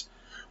eyes,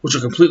 which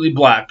are completely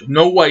black,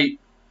 no white,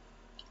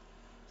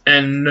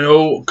 and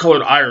no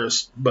colored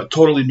iris, but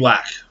totally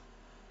black.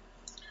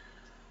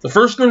 The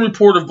first known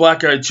report of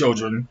black-eyed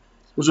children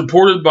was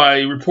reported by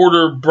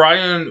reporter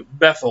Brian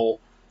Bethel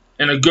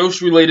in a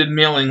ghost-related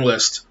mailing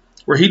list,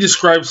 where he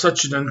described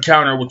such an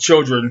encounter with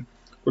children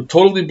with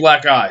totally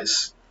black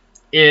eyes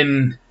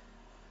in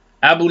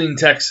Abilene,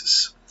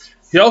 Texas.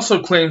 He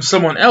also claimed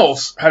someone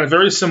else had a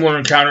very similar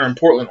encounter in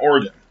Portland,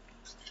 Oregon.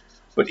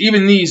 But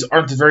even these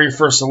aren't the very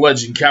first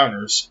alleged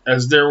encounters,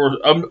 as there were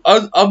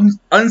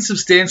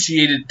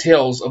unsubstantiated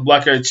tales of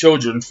black-eyed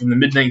children from the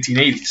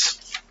mid-1980s.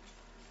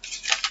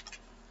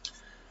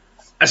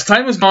 As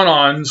time has gone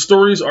on, the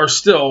stories are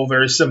still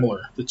very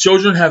similar. The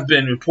children have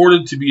been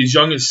reported to be as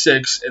young as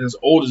 6 and as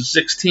old as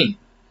 16.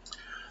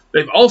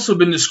 They've also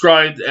been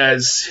described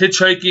as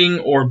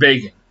hitchhiking or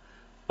begging.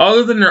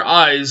 Other than their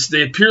eyes,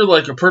 they appear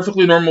like a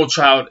perfectly normal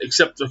child,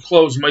 except their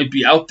clothes might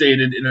be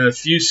outdated, and in a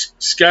few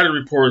scattered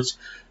reports,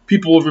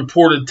 people have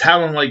reported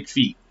talon-like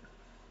feet.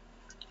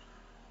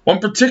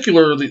 One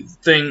peculiar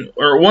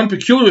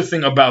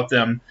thing about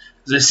them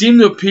is they seem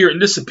to appear and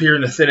disappear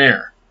in the thin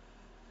air.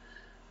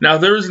 Now,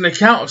 there is an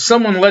account of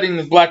someone letting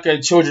the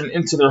black-eyed children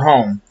into their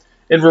home.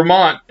 In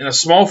Vermont, in a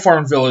small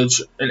farm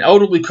village, an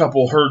elderly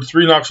couple heard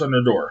 3 knocks on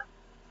their door.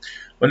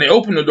 When they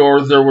opened the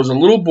door, there was a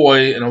little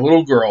boy and a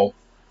little girl.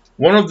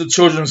 One of the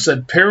children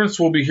said, "Parents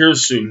will be here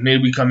soon. May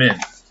we come in?"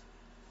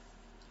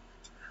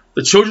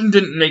 The children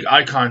didn't make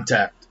eye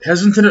contact.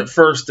 Hesitant at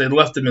first, they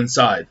left them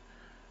inside.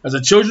 As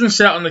the children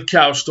sat on the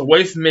couch, the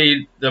wife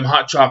made them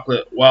hot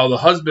chocolate, while the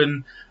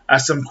husband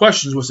asked them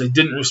questions which they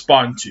didn't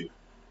respond to.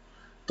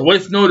 The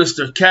wife noticed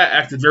their cat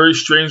acted very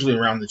strangely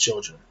around the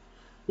children.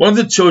 One of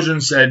the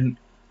children said,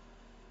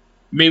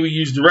 "May we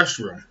use the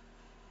restroom?"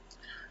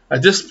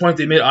 At this point,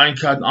 they made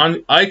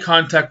eye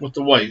contact with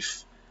the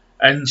wife,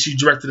 and she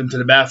directed him to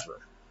the bathroom.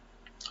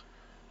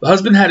 The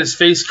husband had his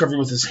face covered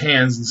with his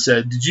hands and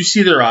said, "Did you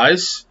see their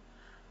eyes?"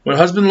 When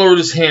the husband lowered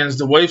his hands,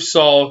 the wife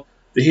saw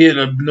that he had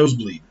a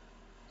nosebleed.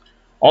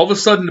 All of a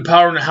sudden, the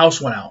power in the house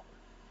went out.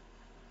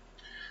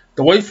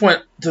 The wife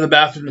went to the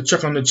bathroom to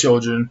check on the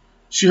children.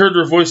 She heard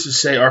their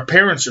voices say, "Our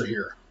parents are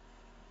here."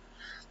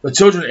 The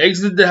children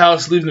exited the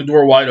house, leaving the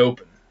door wide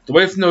open. The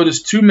wife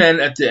noticed 2 men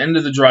at the end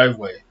of the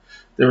driveway.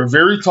 They were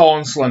very tall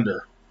and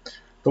slender.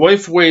 The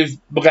wife waved,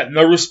 but got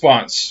no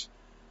response.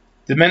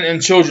 The men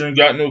and children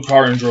got into a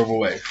car and drove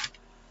away.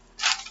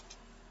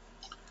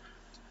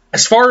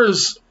 As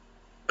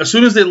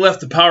soon as they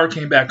left, the power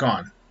came back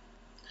on.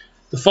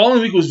 The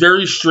following week was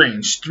very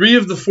strange. 3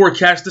 of the 4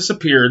 cats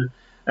disappeared,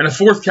 and a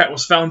 4th cat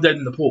was found dead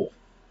in the pool.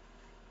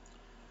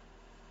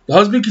 The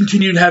husband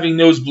continued having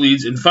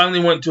nosebleeds and finally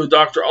went to a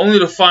doctor only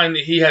to find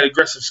that he had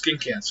aggressive skin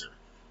cancer.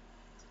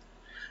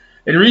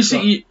 In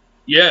recent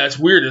yeah, it's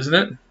weird, isn't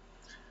it?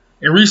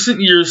 In recent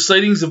years,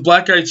 sightings of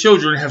black-eyed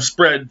children have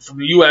spread from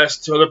the U.S.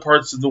 to other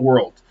parts of the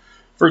world.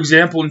 For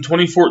example, in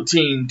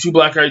 2014, 2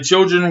 black-eyed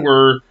children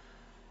were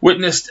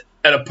witnessed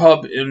at a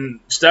pub in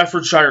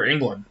Staffordshire,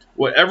 England.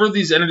 Whatever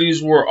these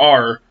entities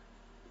are,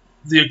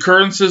 the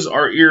occurrences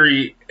are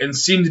eerie and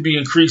seem to be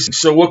increasing.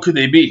 So what could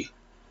they be?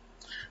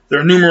 There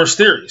are numerous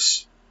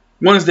theories.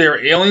 One is they are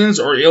aliens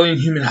or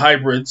alien-human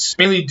hybrids,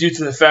 mainly due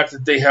to the fact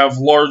that they have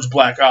large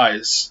black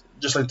eyes,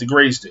 just like the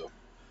Greys do.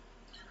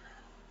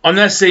 On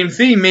that same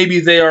theme, maybe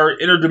they are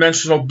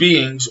interdimensional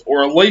beings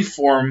or a life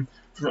form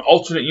from an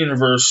alternate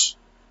universe.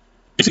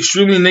 It's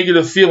extremely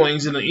negative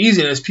feelings and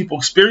uneasiness people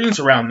experience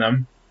around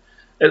them.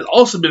 It has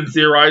also been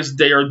theorized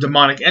they are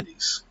demonic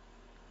entities.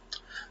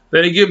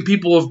 Then again,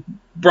 people have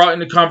brought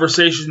into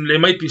conversation they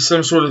might be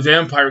some sort of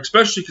vampire,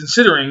 especially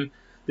considering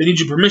they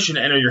need your permission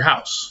to enter your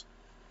house.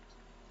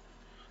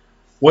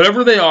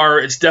 Whatever they are,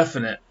 it's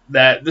definite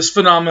that this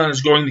phenomenon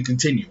is going to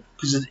continue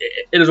because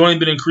it has only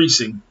been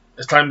increasing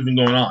as time has been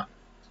going on.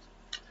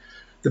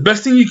 The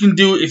best thing you can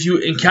do if you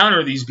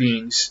encounter these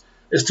beings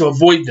is to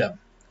avoid them.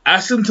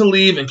 Ask them to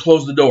leave and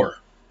close the door.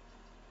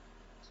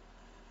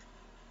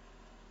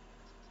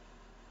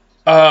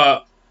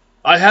 I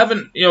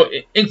haven't,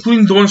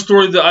 including the one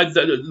story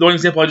the one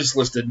example I just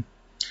listed,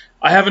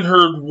 I haven't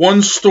heard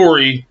one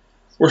story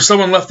where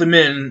someone left them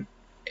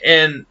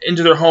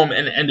into their home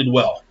and it ended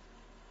well.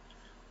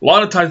 A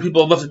lot of times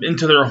people have left them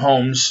into their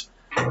homes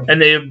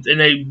and they've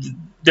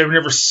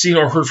never seen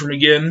or heard from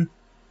again.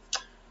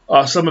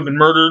 Some have been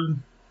murdered.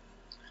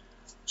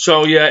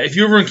 So yeah, if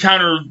you ever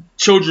encounter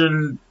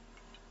children,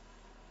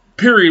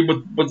 period,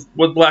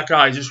 with black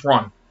eyes, just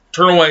run,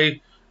 turn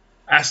away,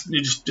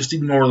 just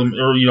ignore them,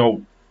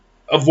 or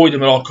avoid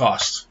them at all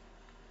costs.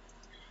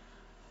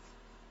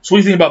 So what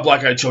do you think about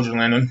black-eyed children,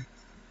 Landon?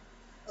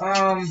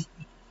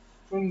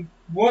 From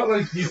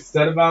what you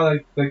said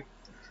about like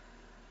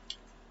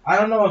I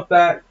don't know if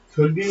that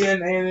could be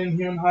an alien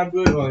human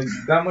hybrid or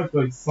that might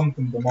be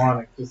something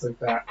demonic, just like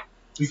that.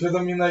 Because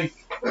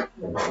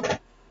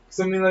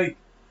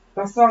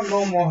that's not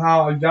normal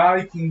how a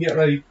guy can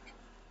get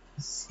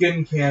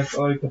skin cancer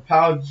or the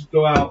pouch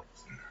go out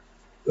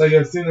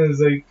as soon as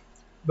the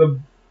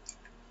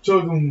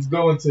children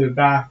go into the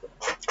bathroom.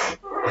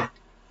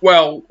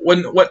 Well,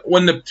 when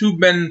the two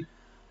men,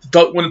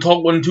 when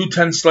 2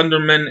 10 slender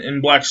men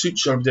in black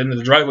suits showed up at the end of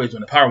the driveways when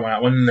the power went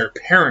out, when their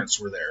parents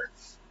were there.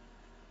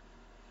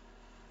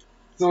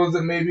 So is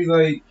it maybe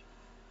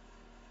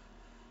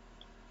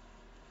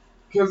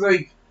because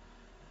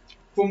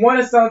from what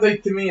it sounds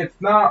like to me, it's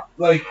not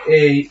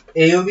a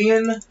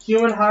alien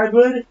human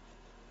hybrid.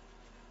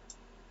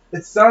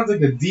 It sounds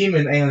like a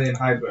demon alien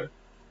hybrid.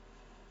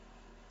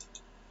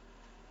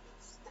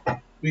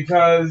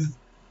 Because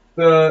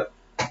the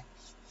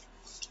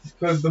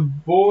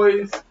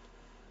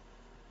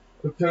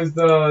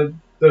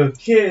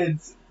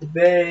kids,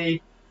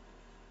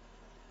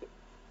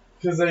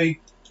 because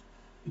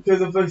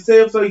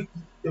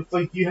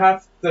if you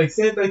have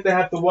say they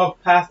have to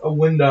walk past a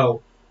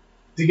window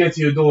to get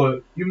to your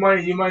door, you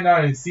might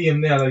not even see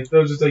them there.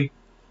 They'll just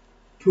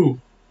poof,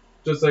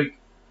 just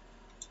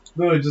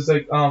literally just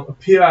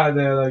appear out of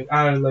there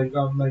out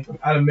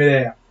of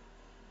midair.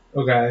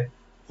 Okay.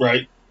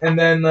 Right. And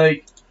then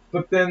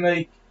but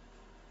then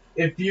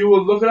if you were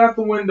looking out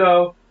the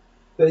window,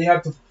 that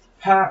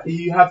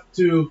you have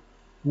to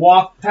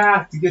walk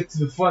past to get to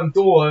the front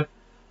door,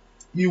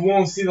 you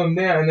won't see them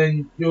there, and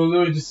then you'll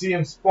literally just see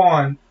them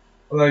spawn,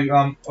 or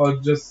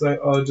just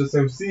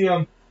see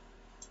them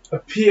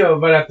appear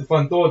right at the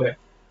front door there.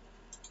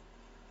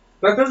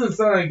 That doesn't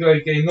sound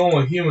like a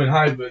normal human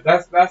hybrid.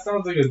 That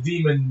sounds like a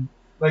demon,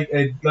 like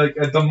a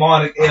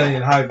demonic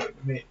alien hybrid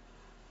to me.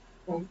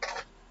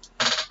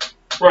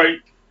 Right.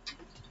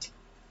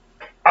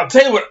 I'll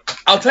tell you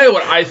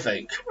what I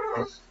think.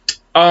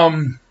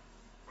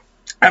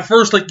 At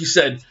first, like you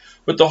said,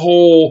 with the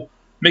whole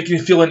making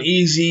you feel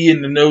uneasy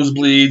and the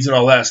nosebleeds and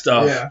all that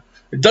stuff, yeah,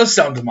 it does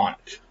sound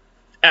demonic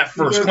at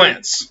first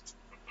glance.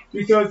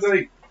 Because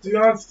to be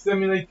honest, I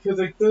mean, because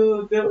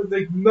there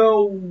was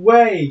no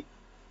way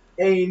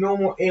a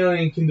normal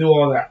alien can do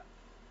all that.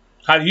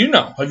 How do you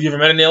know? Have you ever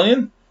met an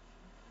alien?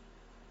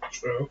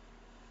 True.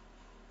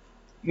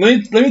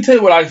 Let me tell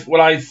you what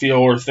I feel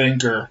or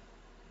think or.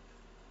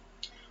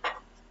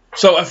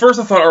 So at first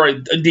I thought, all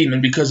right, a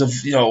demon because of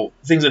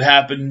things that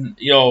happen,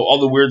 all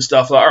the weird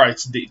stuff. All right,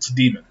 it's a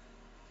demon.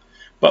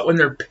 But when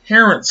their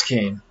parents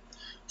came,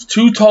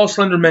 2 tall,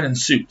 slender men in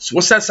suits.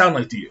 What's that sound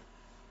like to you?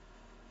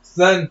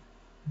 Slender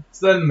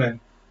men.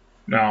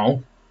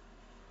 No,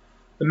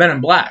 the Men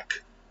in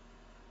Black.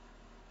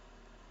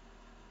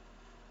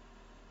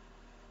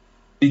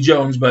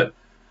 Jones, but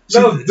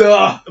no,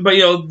 duh. But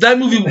that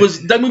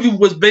movie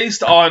was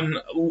based on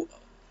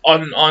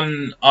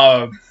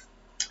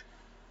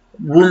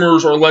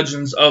rumors or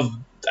legends of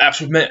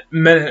actual men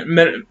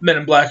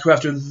in black who,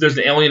 after there's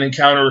an alien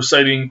encounter or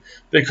sighting,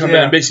 they come in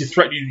and basically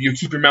threaten you. You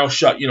keep your mouth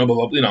shut, blah,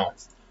 blah, blah,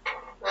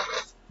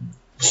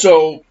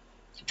 So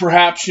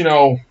perhaps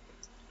were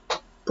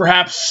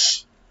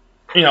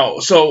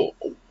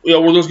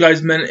those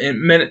guys men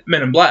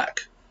in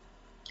black?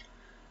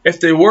 If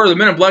they were, the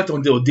men in black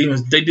don't deal with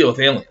demons; they deal with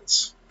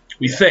aliens.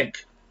 We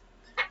think.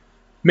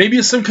 Maybe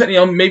it's some kind.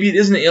 Maybe it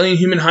is an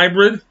alien-human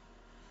hybrid.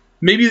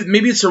 Maybe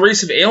it's a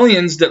race of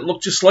aliens that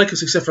look just like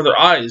us except for their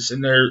eyes,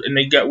 and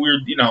they got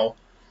weird.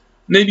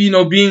 Maybe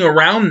being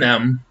around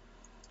them,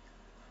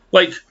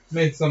 like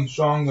makes them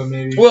stronger.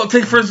 Maybe. Well,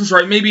 take for instance,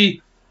 right?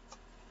 Maybe.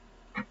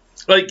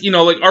 Like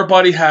our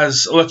body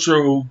has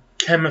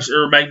electrochemistry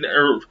or magnet,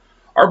 or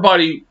our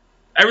body,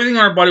 everything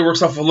in our body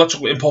works off of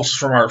electrical impulses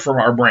from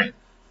our brain.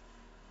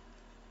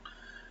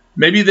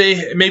 Maybe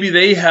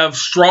they have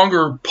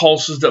stronger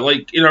pulses that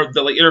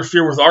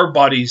interfere with our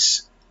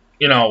body's,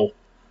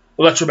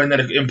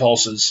 electromagnetic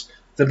impulses.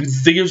 That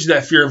gives you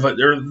that fear of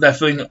or that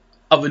feeling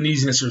of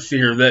uneasiness or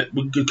fear that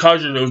could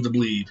cause your nose to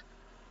bleed.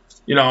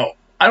 I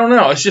don't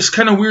know. It's just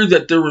kind of weird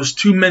that there was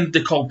two men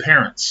they called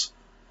parents,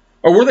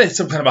 or were they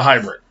some kind of a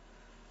hybrid?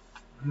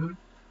 Mm-hmm.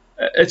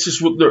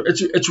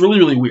 It's really,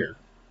 really weird.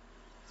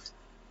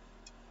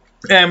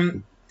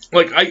 And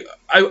I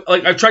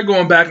tried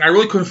going back and I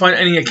really couldn't find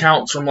any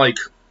accounts from I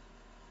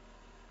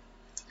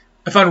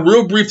found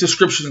real brief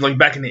descriptions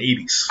back in the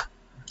 80s,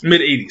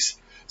 mid 80s.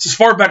 It's as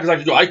far back as I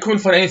could go. I couldn't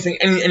find anything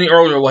any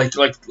earlier like the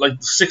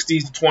 60s,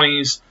 the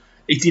 20s,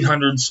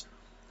 1800s.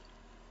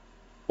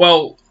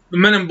 Well, the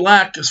Men in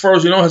Black, as far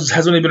as we know,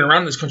 has only been around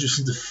in this country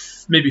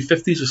since maybe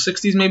 50s or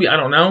 60s, maybe, I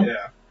don't know.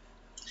 Yeah.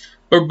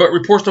 But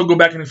reports don't go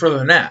back any further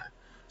than that.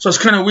 So it's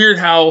kind of weird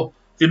how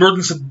the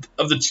emergence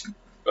of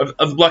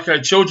the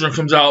black-eyed children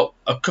comes out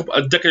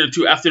a decade or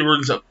two after the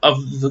emergence of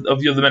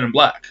the Men in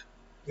Black.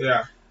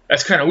 Yeah.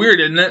 That's kind of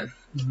weird, isn't it?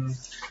 Mm-hmm.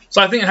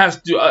 So I think it has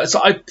to do.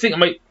 So I think it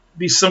might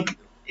be some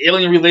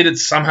alien-related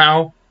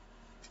somehow.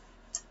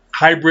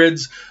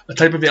 Hybrids, a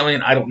type of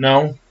alien, I don't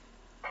know.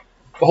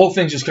 The whole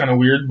thing's just kind of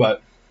weird,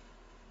 but.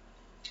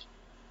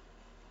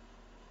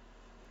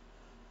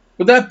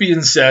 With that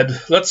being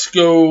said, let's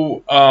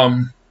go.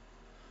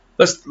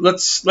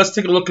 Let's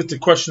take a look at the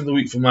question of the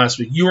week from last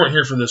week. You weren't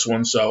here for this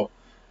one, so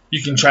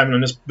you can chime in on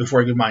this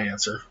before I give my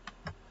answer.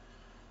 All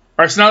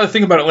right. So now that I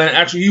think about it, Lana,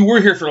 actually, you were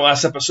here for the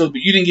last episode,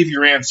 but you didn't give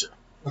your answer.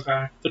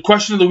 Okay. The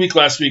question of the week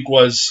last week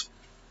was,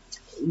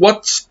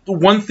 what's the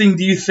one thing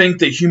do you think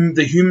that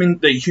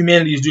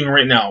humanity is doing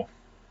right now,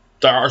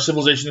 that our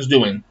civilization is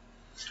doing,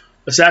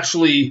 that's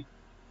actually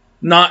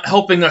not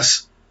helping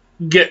us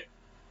get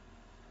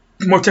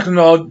more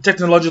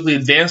technologically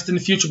advanced in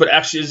the future, but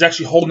is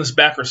actually holding us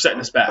back or setting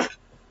us back?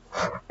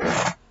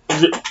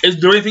 Is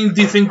there anything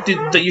do you think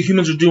that you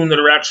humans are doing that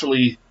are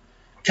actually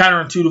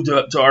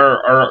counterintuitive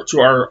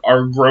to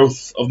our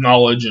growth of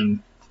knowledge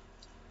and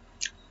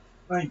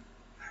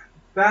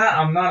that?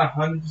 I'm not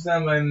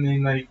 100%, but I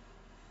mean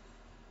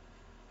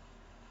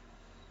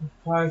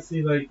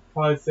probably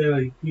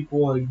say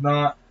people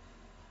not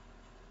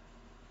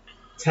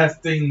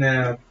testing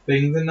their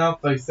things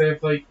enough. Say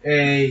if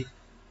a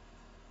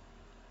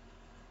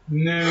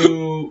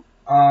new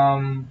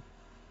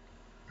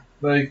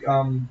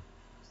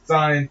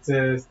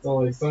scientist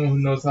or someone who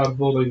knows how to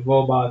build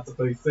robots,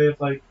 say if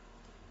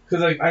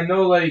because I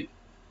know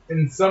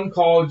in some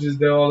colleges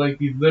there are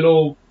these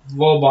little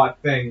robot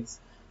things.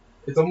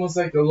 It's almost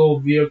like a little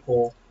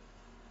vehicle,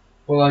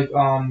 but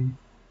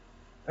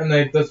and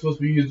they're supposed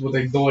to be used with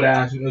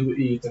DoorDash and Uber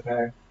Eats.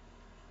 Okay.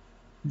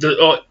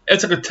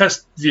 It's like a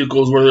test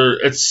vehicles where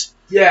it's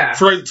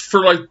for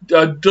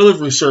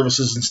delivery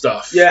services and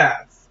stuff.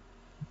 Yes.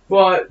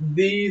 But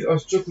these are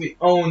strictly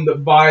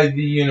owned by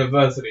the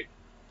university,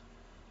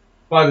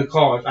 by the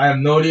college. I have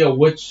no idea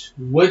which state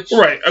it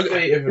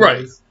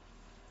is.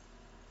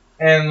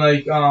 And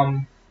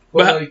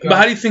but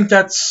how do you think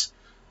that's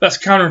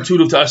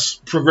counterintuitive to us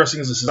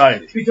progressing as a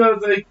society?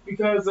 Because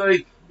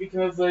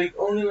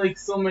only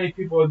so many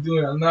people are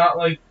doing it.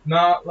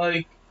 Not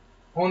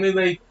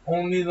only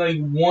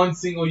one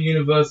single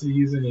university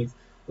using these.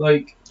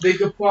 They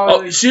could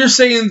probably. So you're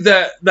saying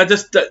that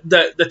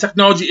the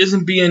technology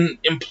isn't being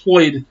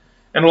employed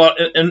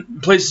in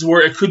places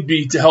where it could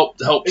be to help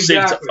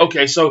exactly. save.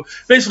 Okay, so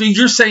basically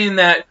you're saying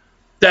that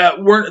a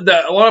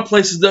lot of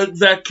places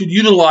that could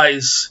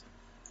utilize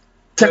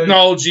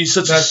technology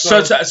such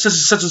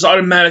as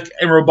automatic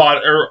and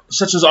robotic, or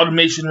such as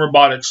automation and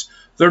robotics,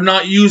 they're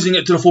not using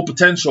it to the full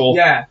potential.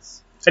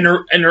 Yes. And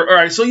they're all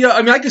right. So yeah,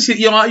 I mean, I can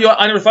see.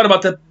 I never thought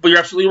about that, but you're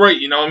absolutely right.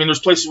 I mean, there's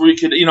places where you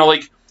could,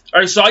 all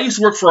right, so I used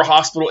to work for a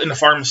hospital in the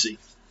pharmacy,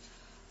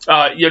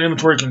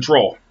 inventory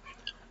control,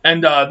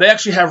 and they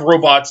actually have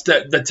robots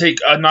that take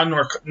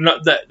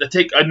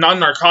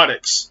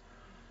non-narcotics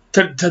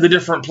to the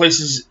different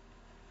places,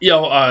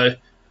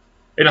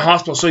 in a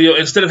hospital. So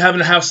instead of having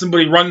to have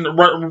somebody run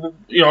to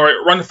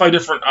 5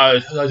 different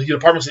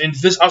departments, and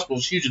this hospital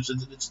is huge.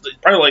 It's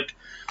probably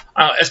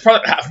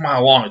half a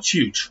mile long. It's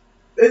huge.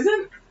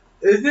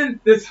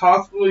 Isn't this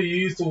hospital you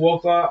used to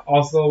work at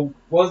also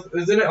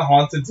isn't it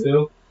haunted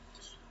too?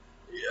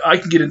 I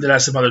can get into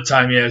that some other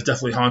time. Yeah, it's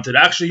definitely haunted.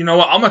 Actually, you know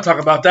what? I'm going to talk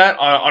about that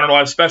on our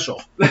live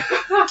special. I'm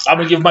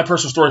going to give my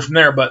personal story from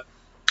there. But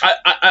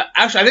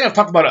Actually, I think I've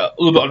talked about it a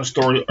little bit on the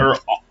story or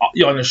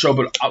on the show,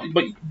 but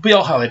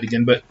I'll highlight it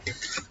again. But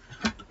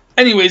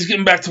anyways,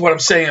 getting back to what I'm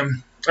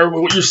saying or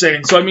what you're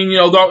saying. So I mean,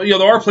 there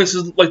are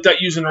places like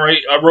that using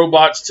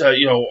robots to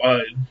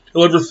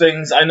deliver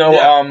things. I know.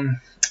 Yeah.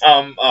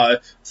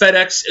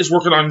 FedEx is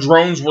working on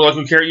drones where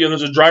we carry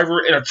there's a driver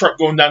in a truck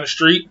going down the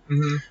street,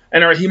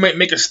 and he might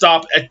make a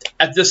stop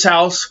at this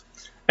house.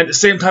 At the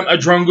same time, a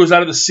drone goes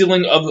out of the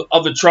ceiling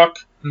of the truck,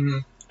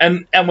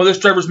 and when this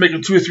driver's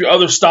making 2 or 3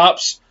 other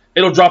stops,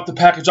 it'll drop the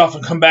package off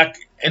and come back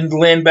and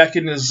land back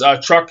in his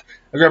truck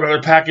and grab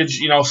another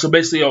package. So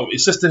basically,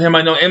 assisting him.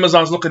 I know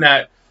Amazon's looking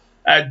at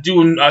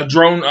doing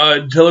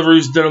drone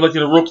deliveries that are in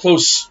a real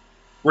close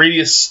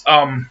radius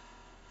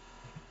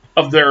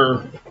of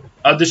their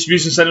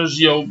distribution centers,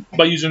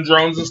 by using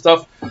drones and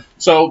stuff.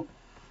 So,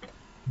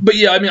 but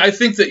yeah, I mean, I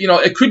think that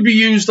it could be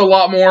used a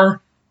lot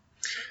more.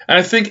 And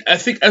I think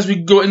as we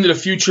go into the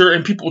future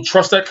and people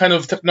trust that kind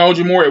of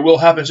technology more, it will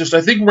happen. It's just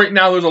I think right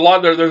now there's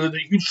a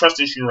huge trust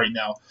issue right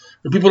now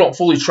where people don't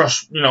fully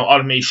trust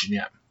automation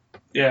yet.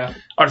 Yeah.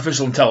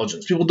 Artificial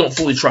intelligence. People don't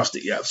fully trust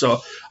it yet.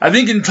 So I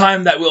think in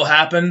time that will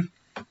happen.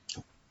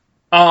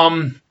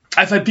 I've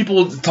had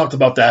people talk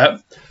about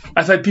that.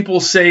 I've had people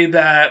say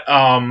that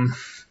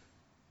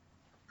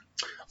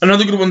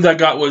another good one that I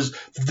got was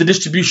the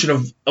distribution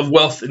of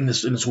wealth in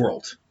this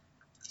world.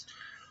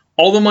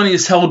 All the money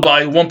is held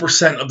by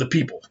 1% of the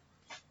people.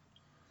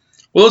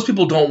 Well, those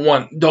people don't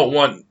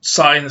want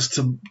science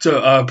to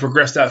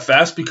progress that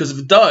fast, because if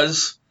it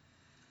does,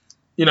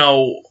 I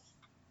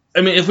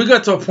mean, if we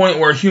got to a point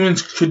where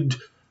humans could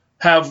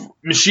have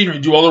machinery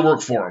do all their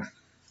work for them,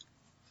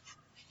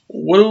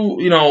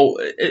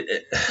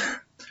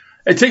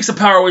 it takes the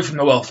power away from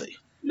the wealthy.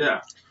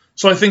 Yeah.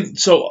 So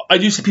I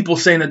do see people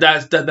saying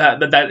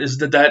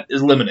that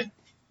is limiting.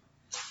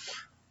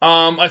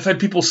 I've had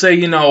people say,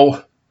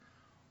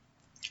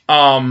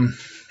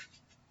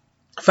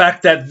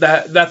 fact that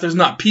there's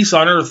not peace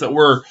on Earth, that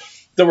we're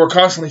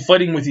constantly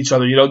fighting with each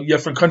other.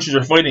 Different countries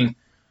are fighting.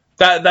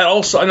 That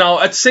also, now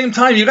at the same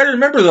time, you got to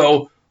remember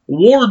though,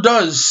 war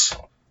does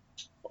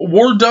at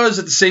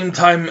the same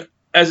time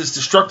as it's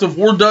destructive,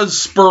 war does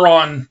spur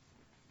on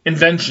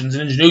inventions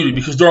and ingenuity,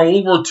 because during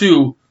World War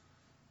II,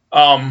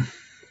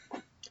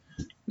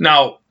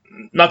 now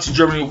Nazi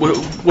Germany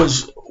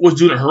was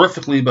doing it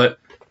horrifically, but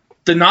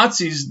the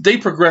Nazis, they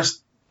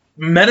progressed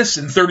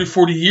medicine 30,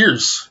 40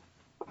 years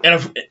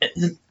in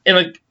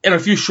a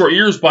few short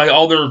years by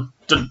all their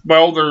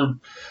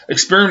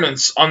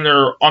experiments on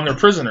their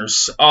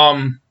prisoners.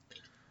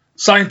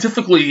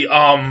 Scientifically,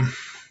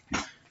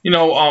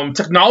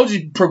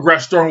 technology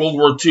progressed during World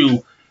War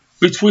II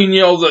between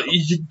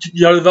the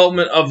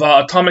development of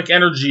atomic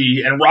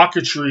energy and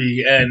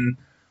rocketry and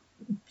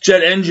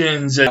jet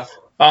engines. And,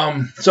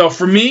 so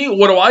for me,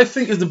 what do I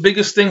think is the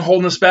biggest thing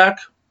holding us back?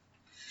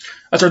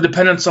 That's our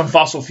dependence on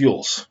fossil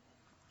fuels.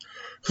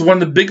 Because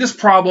one of the biggest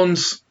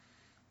problems,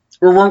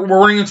 we're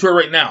running into it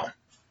right now.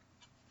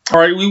 All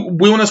right, we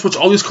want to switch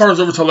all these cars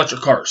over to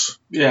electric cars.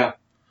 Yeah.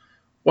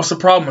 What's the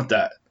problem with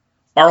that?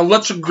 Our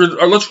electrical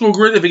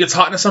grid, if it gets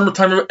hot in the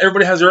summertime,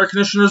 everybody has their air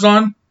conditioners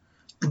on.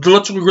 The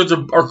electrical grids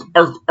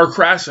are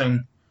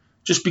crashing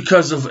just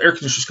because of air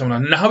conditioners coming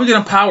on. Now, how are we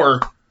going to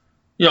power,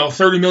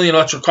 30 million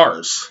electric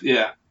cars?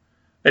 Yeah.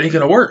 It ain't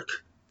going to work.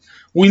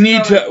 We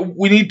need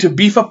to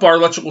beef up our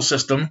electrical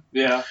system.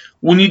 Yeah.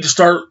 We need to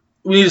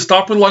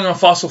stop relying on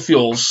fossil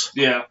fuels.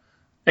 Yeah.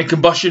 And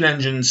combustion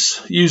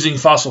engines using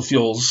fossil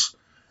fuels.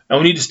 And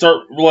we need to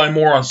start relying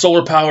more on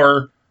solar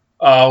power,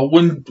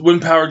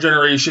 wind power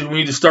generation. We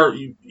need to start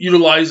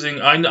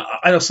utilizing. I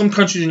know some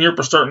countries in Europe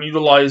are starting to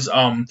utilize.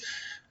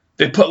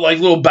 They put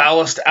little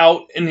ballast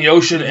out in the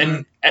ocean,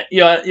 and as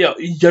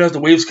the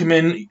waves come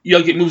in,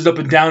 get moved up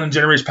and down and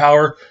generates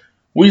power.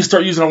 We need to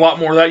start using a lot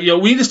more of that.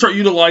 We need to start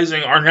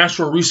utilizing our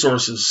natural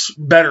resources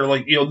better,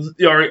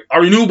 our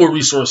renewable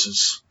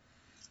resources,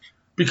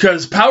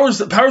 because power's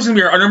going to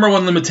be our number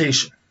one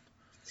limitation.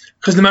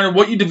 Because no matter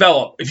what you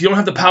develop, if you don't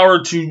have the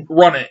power to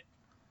run it,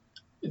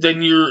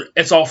 then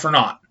it's all for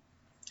naught.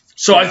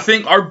 So yeah. I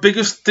think our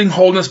biggest thing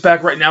holding us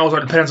back right now is our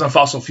dependence on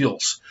fossil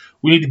fuels.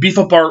 We need to beef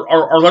up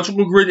our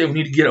electrical grid, and we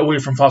need to get away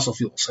from fossil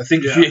fuels. I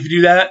think if you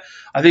do that,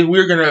 I think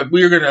we're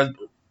gonna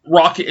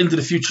rocket into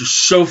the future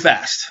so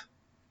fast.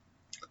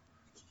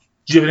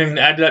 Do you have anything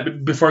to add to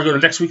that before I go to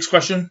next week's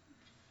question?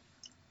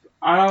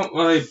 I don't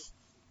really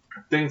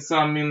think so.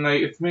 I mean,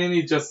 it's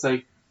mainly just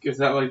is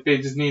that they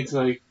just need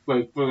to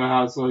put in a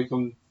house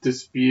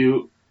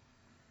dispute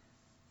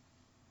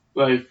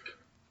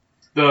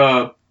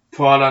the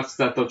products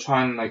that they're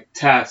trying to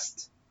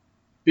test,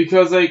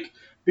 because I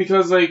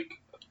was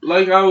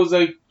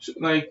I'm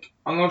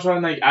gonna try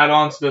and add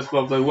on to this,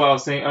 but what I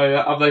was saying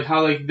of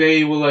how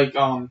they will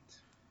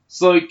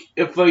so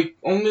if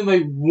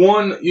only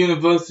one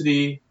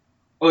university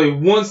or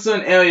one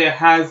certain area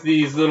has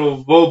these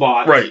little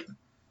robots, right?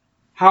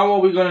 How are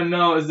we gonna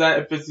know is that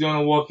if it's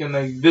gonna work in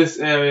this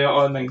area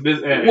or in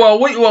this area? Well,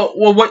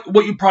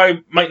 what you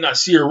probably might not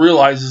see or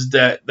realize is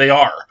that they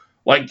are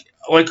all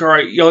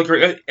right,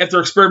 if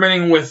they're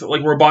experimenting with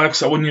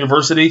robotics at one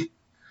university,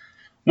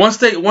 Once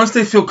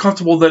they feel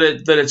comfortable that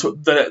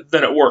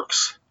it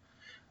works,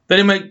 then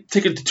they might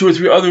take it to 2 or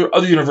 3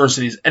 other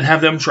universities and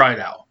have them try it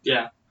out.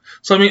 Yeah.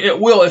 So I mean, it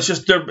will. It's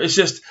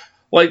just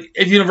like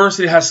if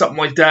university has something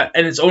like that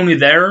and it's only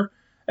there,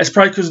 it's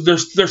probably because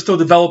they're still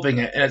developing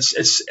it and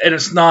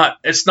it's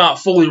not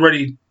fully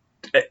ready.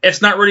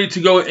 It's not ready to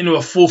go into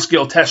a full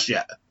scale test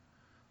yet.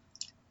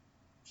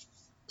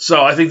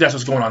 So I think that's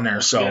what's going on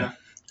there. So, Yeah.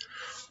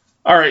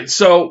 All right.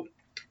 So,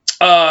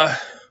 we're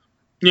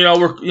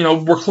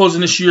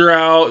closing this year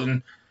out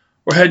and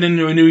we're heading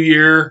into a new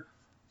year.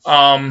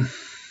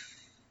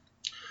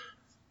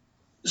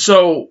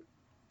 So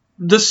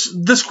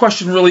this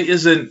question really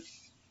isn't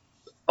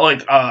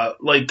like what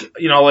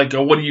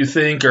do you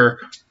think, or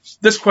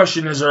this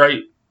question is, all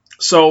right.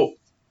 So,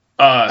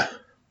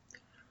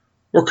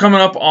 we're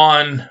coming up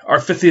on our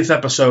 50th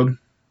episode.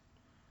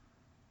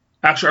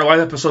 Actually, our live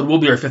episode will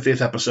be our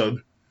 50th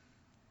episode.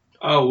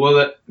 Oh,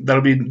 well,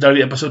 that'll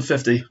be episode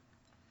 50.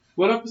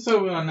 What episode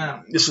are we on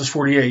now? This is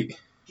 48.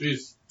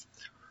 Jeez.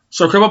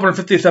 So we're coming up on our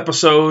 50th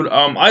episode.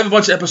 I have a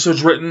bunch of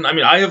episodes written. I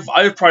mean, I have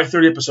probably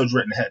 30 episodes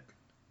written ahead.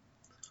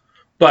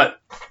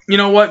 But you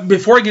know what?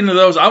 Before I get into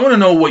those, I want to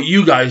know what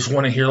you guys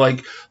want to hear.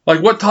 Like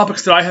what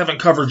topics that I haven't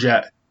covered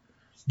yet?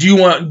 Do you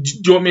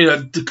want me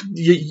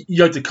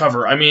to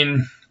cover? I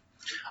mean,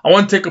 I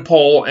want to take a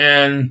poll,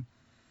 and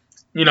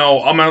I'm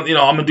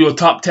gonna do a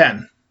top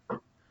 10.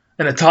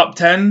 And a top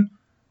 10,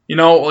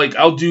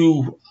 I'll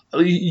do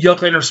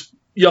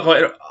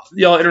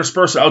Yellow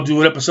intersperse. I'll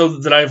do an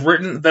episode that I've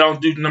written, then I'll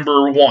do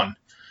number 1,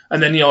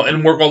 and then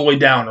and work all the way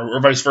down,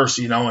 or vice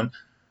versa. And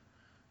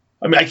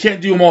I mean, I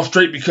can't do them all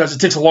straight because it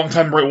takes a long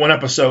time to write one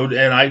episode,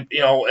 and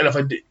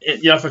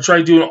if I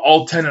try doing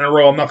all 10 in a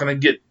row, I'm not going to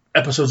get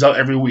episodes out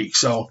every week.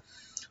 So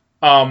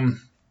that's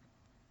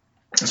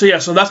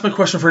my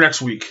question for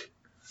next week.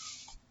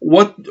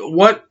 What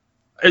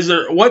is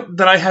there? What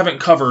that I haven't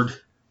covered?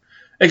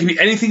 It can be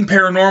anything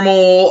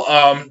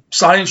paranormal,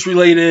 science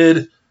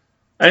related,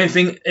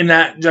 anything in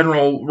that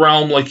general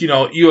realm, like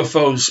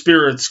UFOs,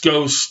 spirits,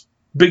 ghosts,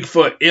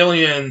 Bigfoot,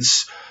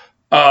 aliens.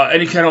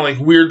 Any kind of like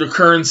weird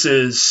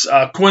occurrences,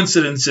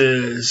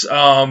 coincidences,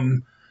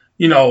 what's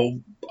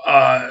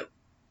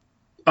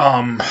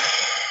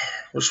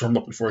what I'm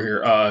looking for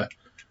here?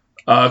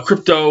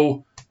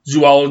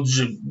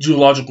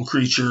 Cryptozoological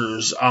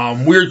creatures,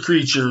 weird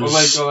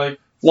creatures, or like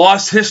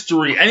lost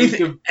history,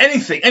 anything.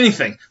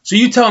 So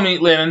you tell me,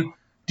 Landon,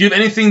 do you have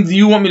anything that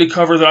you want me to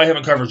cover that I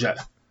haven't covered yet?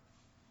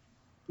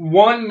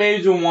 One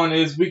major one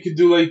is we could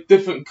do like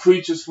different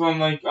creatures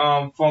from all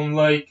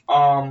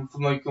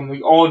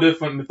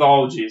different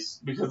mythologies,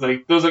 because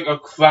like there's like a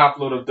crap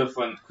load of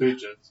different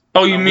creatures.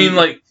 Oh, you mean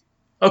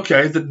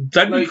okay,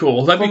 that'd be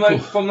cool. That'd be cool.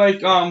 From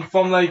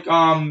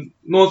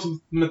Norse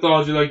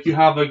mythology, like you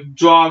have like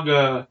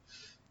Draga,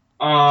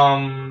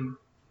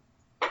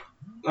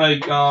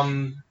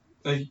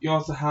 you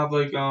also have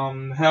like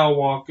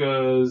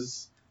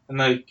Hellwalkers.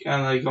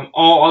 And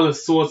all other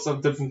sorts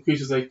of different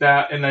creatures like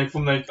that, and like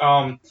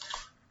from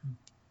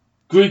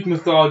Greek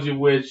mythology,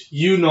 which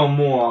you know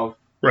more of.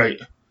 Right.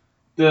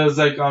 There's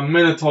like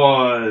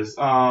minotaurs.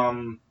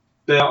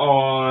 There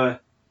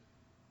are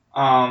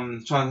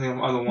trying to think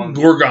of other ones.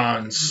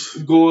 Gorgons.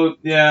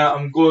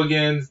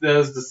 Gorgons.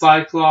 There's the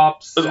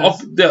Cyclops.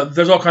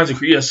 There's all kinds of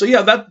creatures. So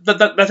yeah,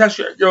 that's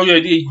actually a really good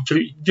idea.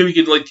 We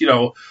could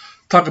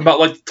talk about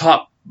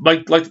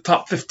the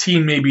top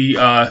 15 maybe.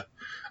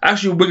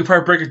 Actually, we could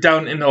probably break it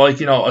down into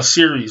a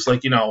series,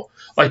 like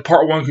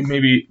part 1 could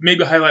maybe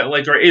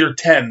highlight or 8 or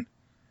 10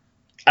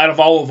 out of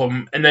all of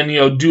them, and then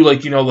do a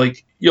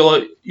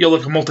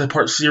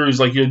multi-part series,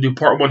 do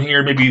part 1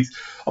 here, maybe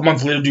a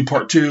month later do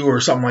part 2 or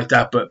something like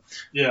that. But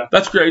yeah,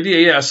 that's a great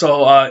idea. Yeah.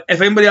 So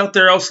if anybody out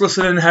there else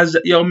listening has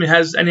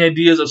any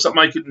ideas of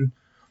something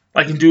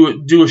I can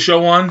do a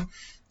show on,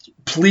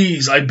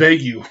 please, I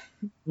beg you,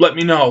 let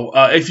me know.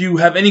 If you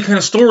have any kind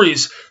of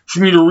stories for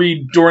me to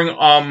read during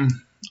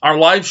our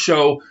live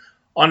show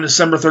on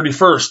December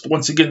 31st,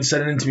 once again,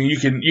 send it in to me. You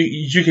can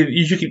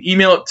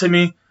email it to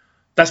me.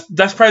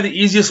 That's probably the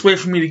easiest way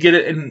for me to get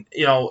it, and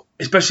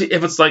especially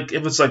if it's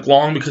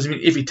long, because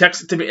if you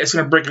text it to me, it's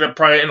gonna break it up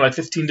probably in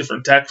 15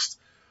 different texts.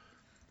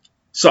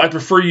 So I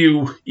prefer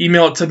you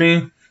email it to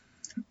me.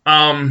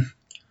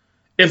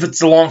 If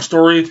it's a long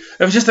story,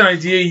 if it's just an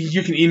idea,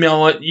 you can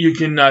email it. You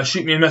can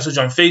shoot me a message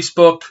on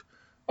Facebook,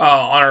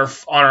 on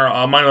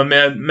our Mind of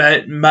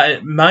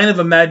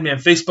a Madman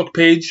Facebook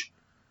page.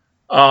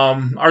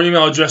 Our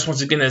email address,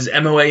 once again, is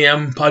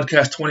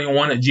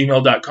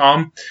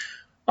moampodcast21@gmail.com.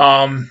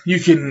 You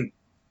can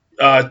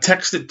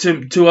text it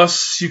to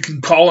us. You can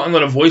call it and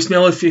let a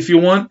voicemail if you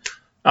want.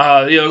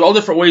 All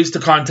different ways to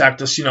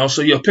contact us.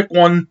 So pick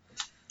one.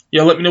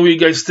 Let me know what you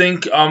guys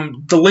think.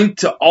 The link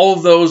to all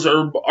of those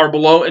are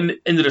below in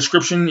the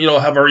description.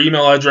 Have our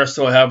email address.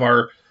 It'll have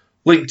our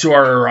link to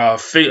our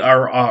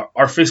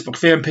Facebook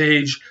fan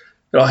page.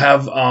 It'll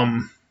have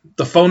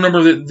the phone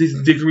number that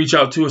they can reach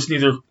out to us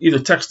and either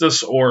text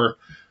us or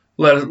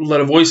let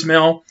a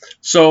voicemail.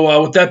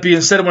 So with that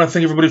being said, I want to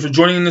thank everybody for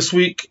joining this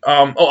week.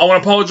 I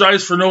want to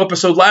apologize for no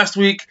episode last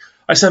week.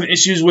 I was having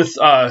issues with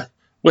Anchor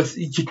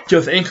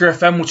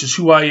FM, which is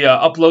who I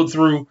upload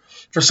through.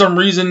 For some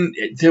reason,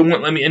 they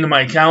wouldn't let me into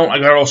my account. I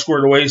got it all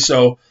squared away,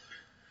 so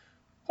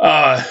you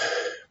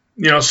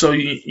guys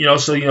want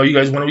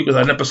to week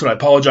without an episode. I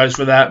apologize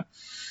for that.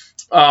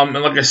 And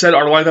like I said,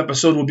 our live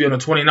episode will be on the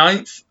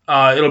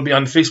 29th. It'll be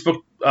on the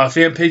Facebook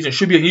fan page. It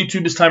should be on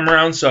YouTube this time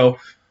around. So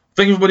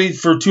thank everybody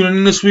for tuning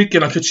in this week,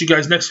 and I'll catch you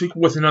guys next week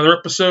with another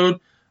episode.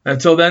 And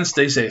until then,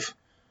 stay safe.